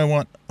only do I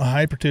want a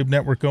hypertube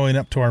network going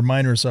up to our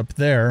miners up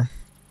there,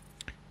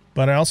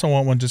 but I also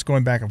want one just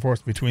going back and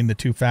forth between the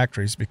two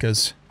factories,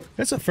 because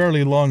it's a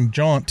fairly long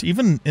jaunt,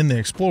 even in the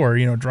Explorer,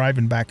 you know,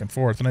 driving back and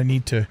forth, and I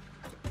need to,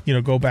 you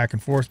know, go back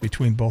and forth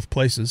between both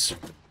places.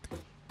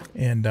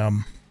 And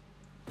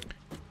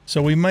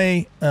so we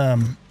may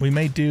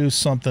do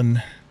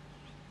something,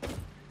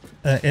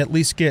 at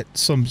least get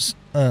some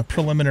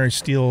preliminary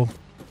steel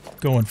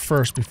going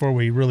first before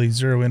we really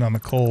zero in on the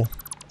coal.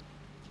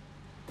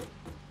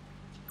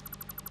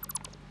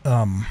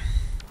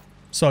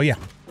 So yeah,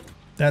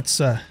 that's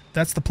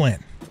the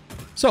plan.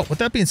 So with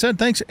that being said,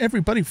 thanks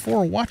everybody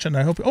for watching.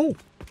 I hope. Oh,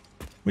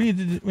 we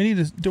need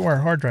to do our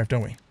hard drive,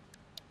 don't we?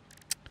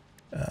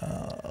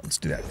 Let's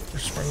do that.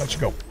 Just before I let you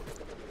go.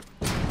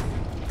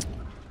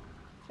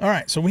 All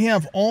right, so we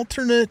have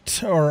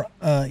alternate, or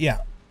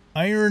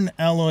iron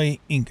alloy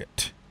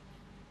ingot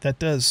that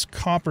does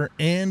copper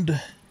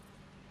and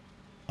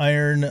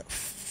iron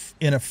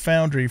in a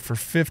foundry for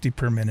 50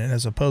 per minute,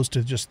 as opposed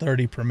to just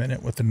 30 per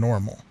minute with the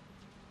normal.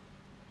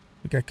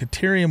 We got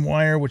Caterium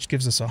wire, which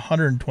gives us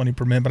 120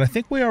 per minute, but I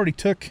think we already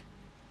took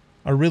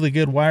a really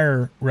good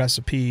wire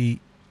recipe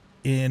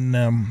in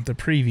the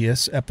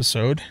previous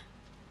episode.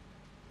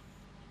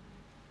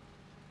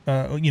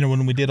 You know,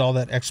 when we did all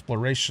that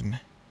exploration.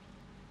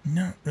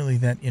 Not really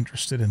that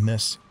interested in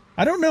this.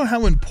 I don't know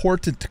how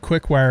important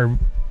quick wire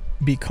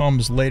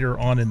becomes later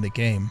on in the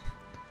game.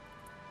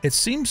 It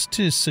seems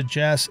to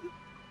suggest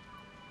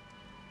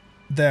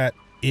that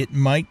it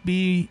might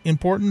be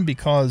important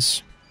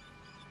because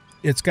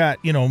it's got,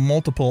 you know,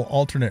 multiple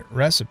alternate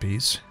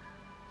recipes.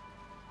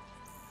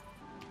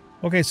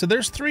 Okay, so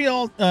there's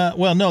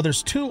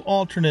there's two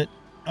alternate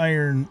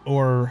iron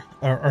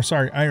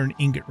iron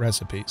ingot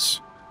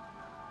recipes.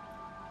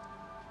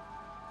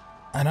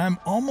 And I'm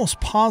almost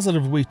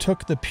positive we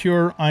took the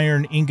pure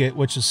iron ingot,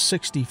 which is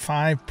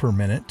 65 per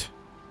minute.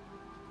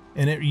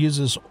 And it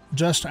uses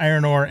just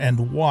iron ore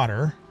and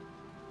water.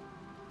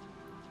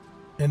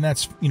 And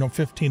that's, you know,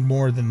 15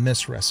 more than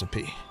this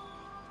recipe.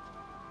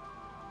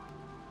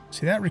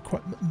 See,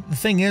 the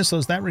thing is,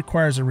 though, that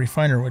requires a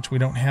refiner, which we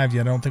don't have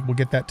yet. I don't think we'll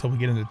get that till we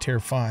get into tier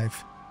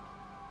 5.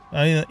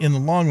 In the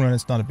long run,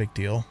 it's not a big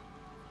deal.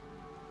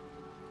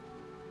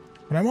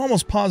 But I'm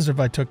almost positive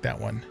I took that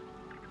one.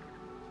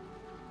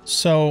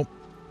 So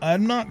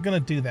I'm not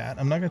going to do that.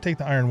 I'm not going to take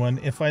the iron one.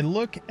 If I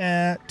look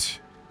at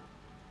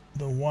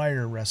the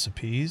wire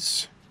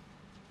recipes...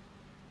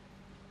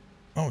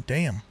 Oh,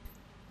 damn.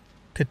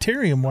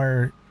 Caterium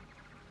wire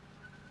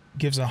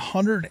gives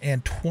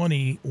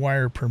 120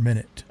 wire per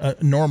minute.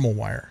 Normal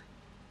wire.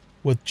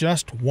 With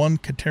just one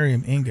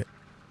caterium ingot.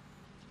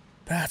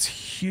 That's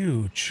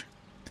huge.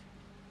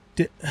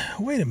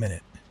 Wait a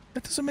minute.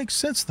 That doesn't make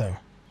sense, though.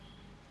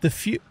 The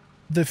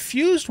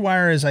fused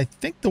wire is, I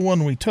think, the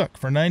one we took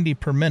for 90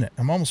 per minute.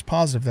 I'm almost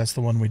positive that's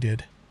the one we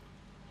did.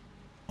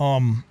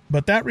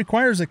 But that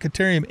requires a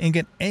caterium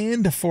ingot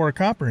and 4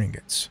 copper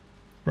ingots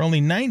for only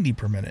 90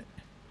 per minute.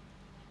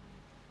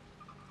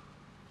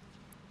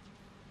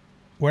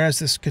 Whereas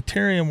this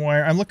caterium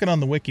wire, I'm looking on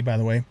the wiki, by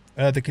the way.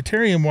 The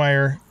caterium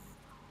wire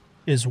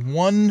is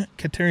 1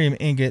 caterium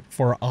ingot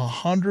for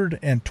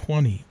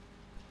 120.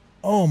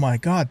 Oh my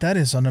God, that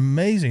is an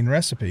amazing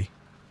recipe.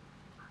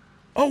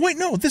 Oh, wait,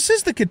 no, this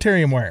is the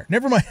caterium wire.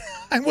 Never mind.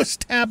 I was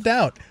tabbed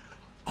out.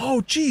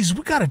 Oh, geez,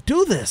 we got to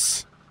do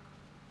this.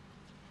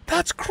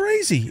 That's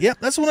crazy. Yep,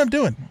 that's what I'm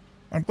doing.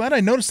 I'm glad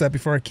I noticed that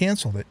before I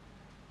canceled it.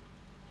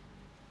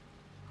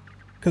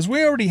 Because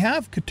we already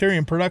have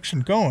caterium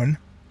production going.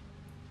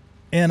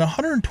 And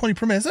 120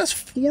 per minute, that's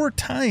 4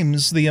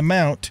 times the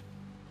amount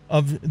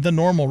of the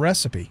normal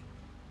recipe.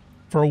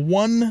 For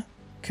 1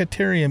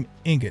 caterium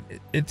ingot.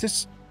 It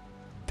just,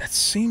 that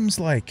seems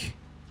like...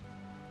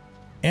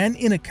 And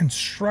in a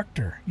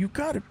constructor. You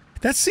got it.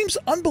 That seems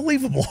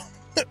unbelievable.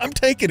 I'm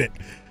taking it.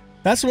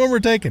 That's the one we're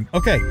taking.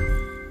 Okay.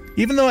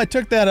 Even though I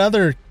took that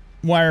other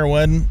wire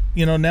one,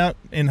 you know, now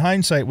in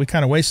hindsight, we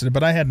kind of wasted it,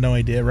 but I had no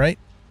idea, right?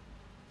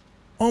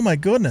 Oh my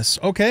goodness.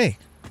 Okay.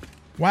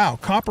 Wow.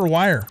 Copper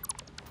wire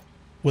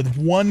with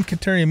 1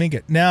 caterium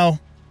ingot. Now,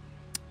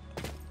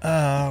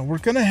 we're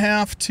going to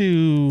have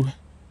to...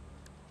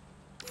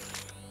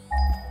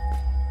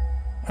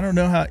 I don't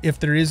know if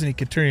there is any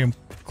caterium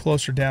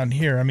closer down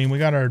here. I mean, we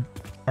got our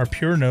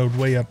pure node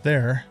way up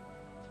there.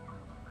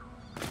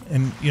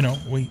 And, you know,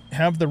 we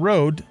have the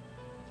road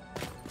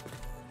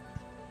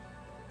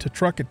to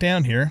truck it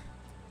down here.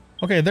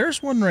 Okay,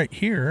 there's one right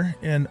here.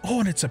 And, oh,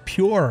 and it's a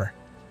pure.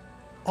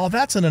 Oh,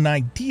 that's in an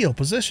ideal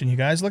position, you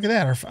guys. Look at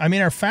that. I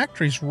mean, our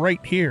factory's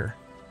right here.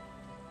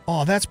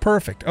 Oh, that's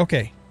perfect.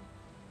 Okay.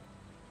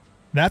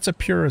 That's a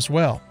pure as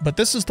well. But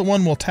this is the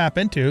one we'll tap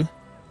into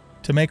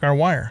to make our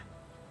wire.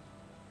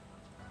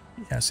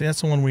 Yeah, see, that's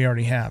the one we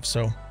already have.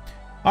 So,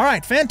 all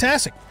right,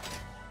 fantastic.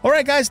 All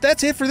right, guys,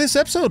 that's it for this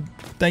episode.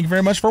 Thank you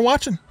very much for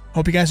watching.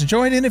 Hope you guys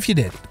enjoyed, and if you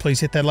did, please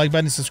hit that like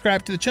button and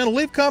subscribe to the channel.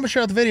 Leave a comment,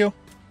 share out the video,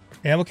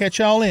 and we'll catch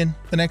y'all in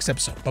the next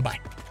episode. Bye-bye.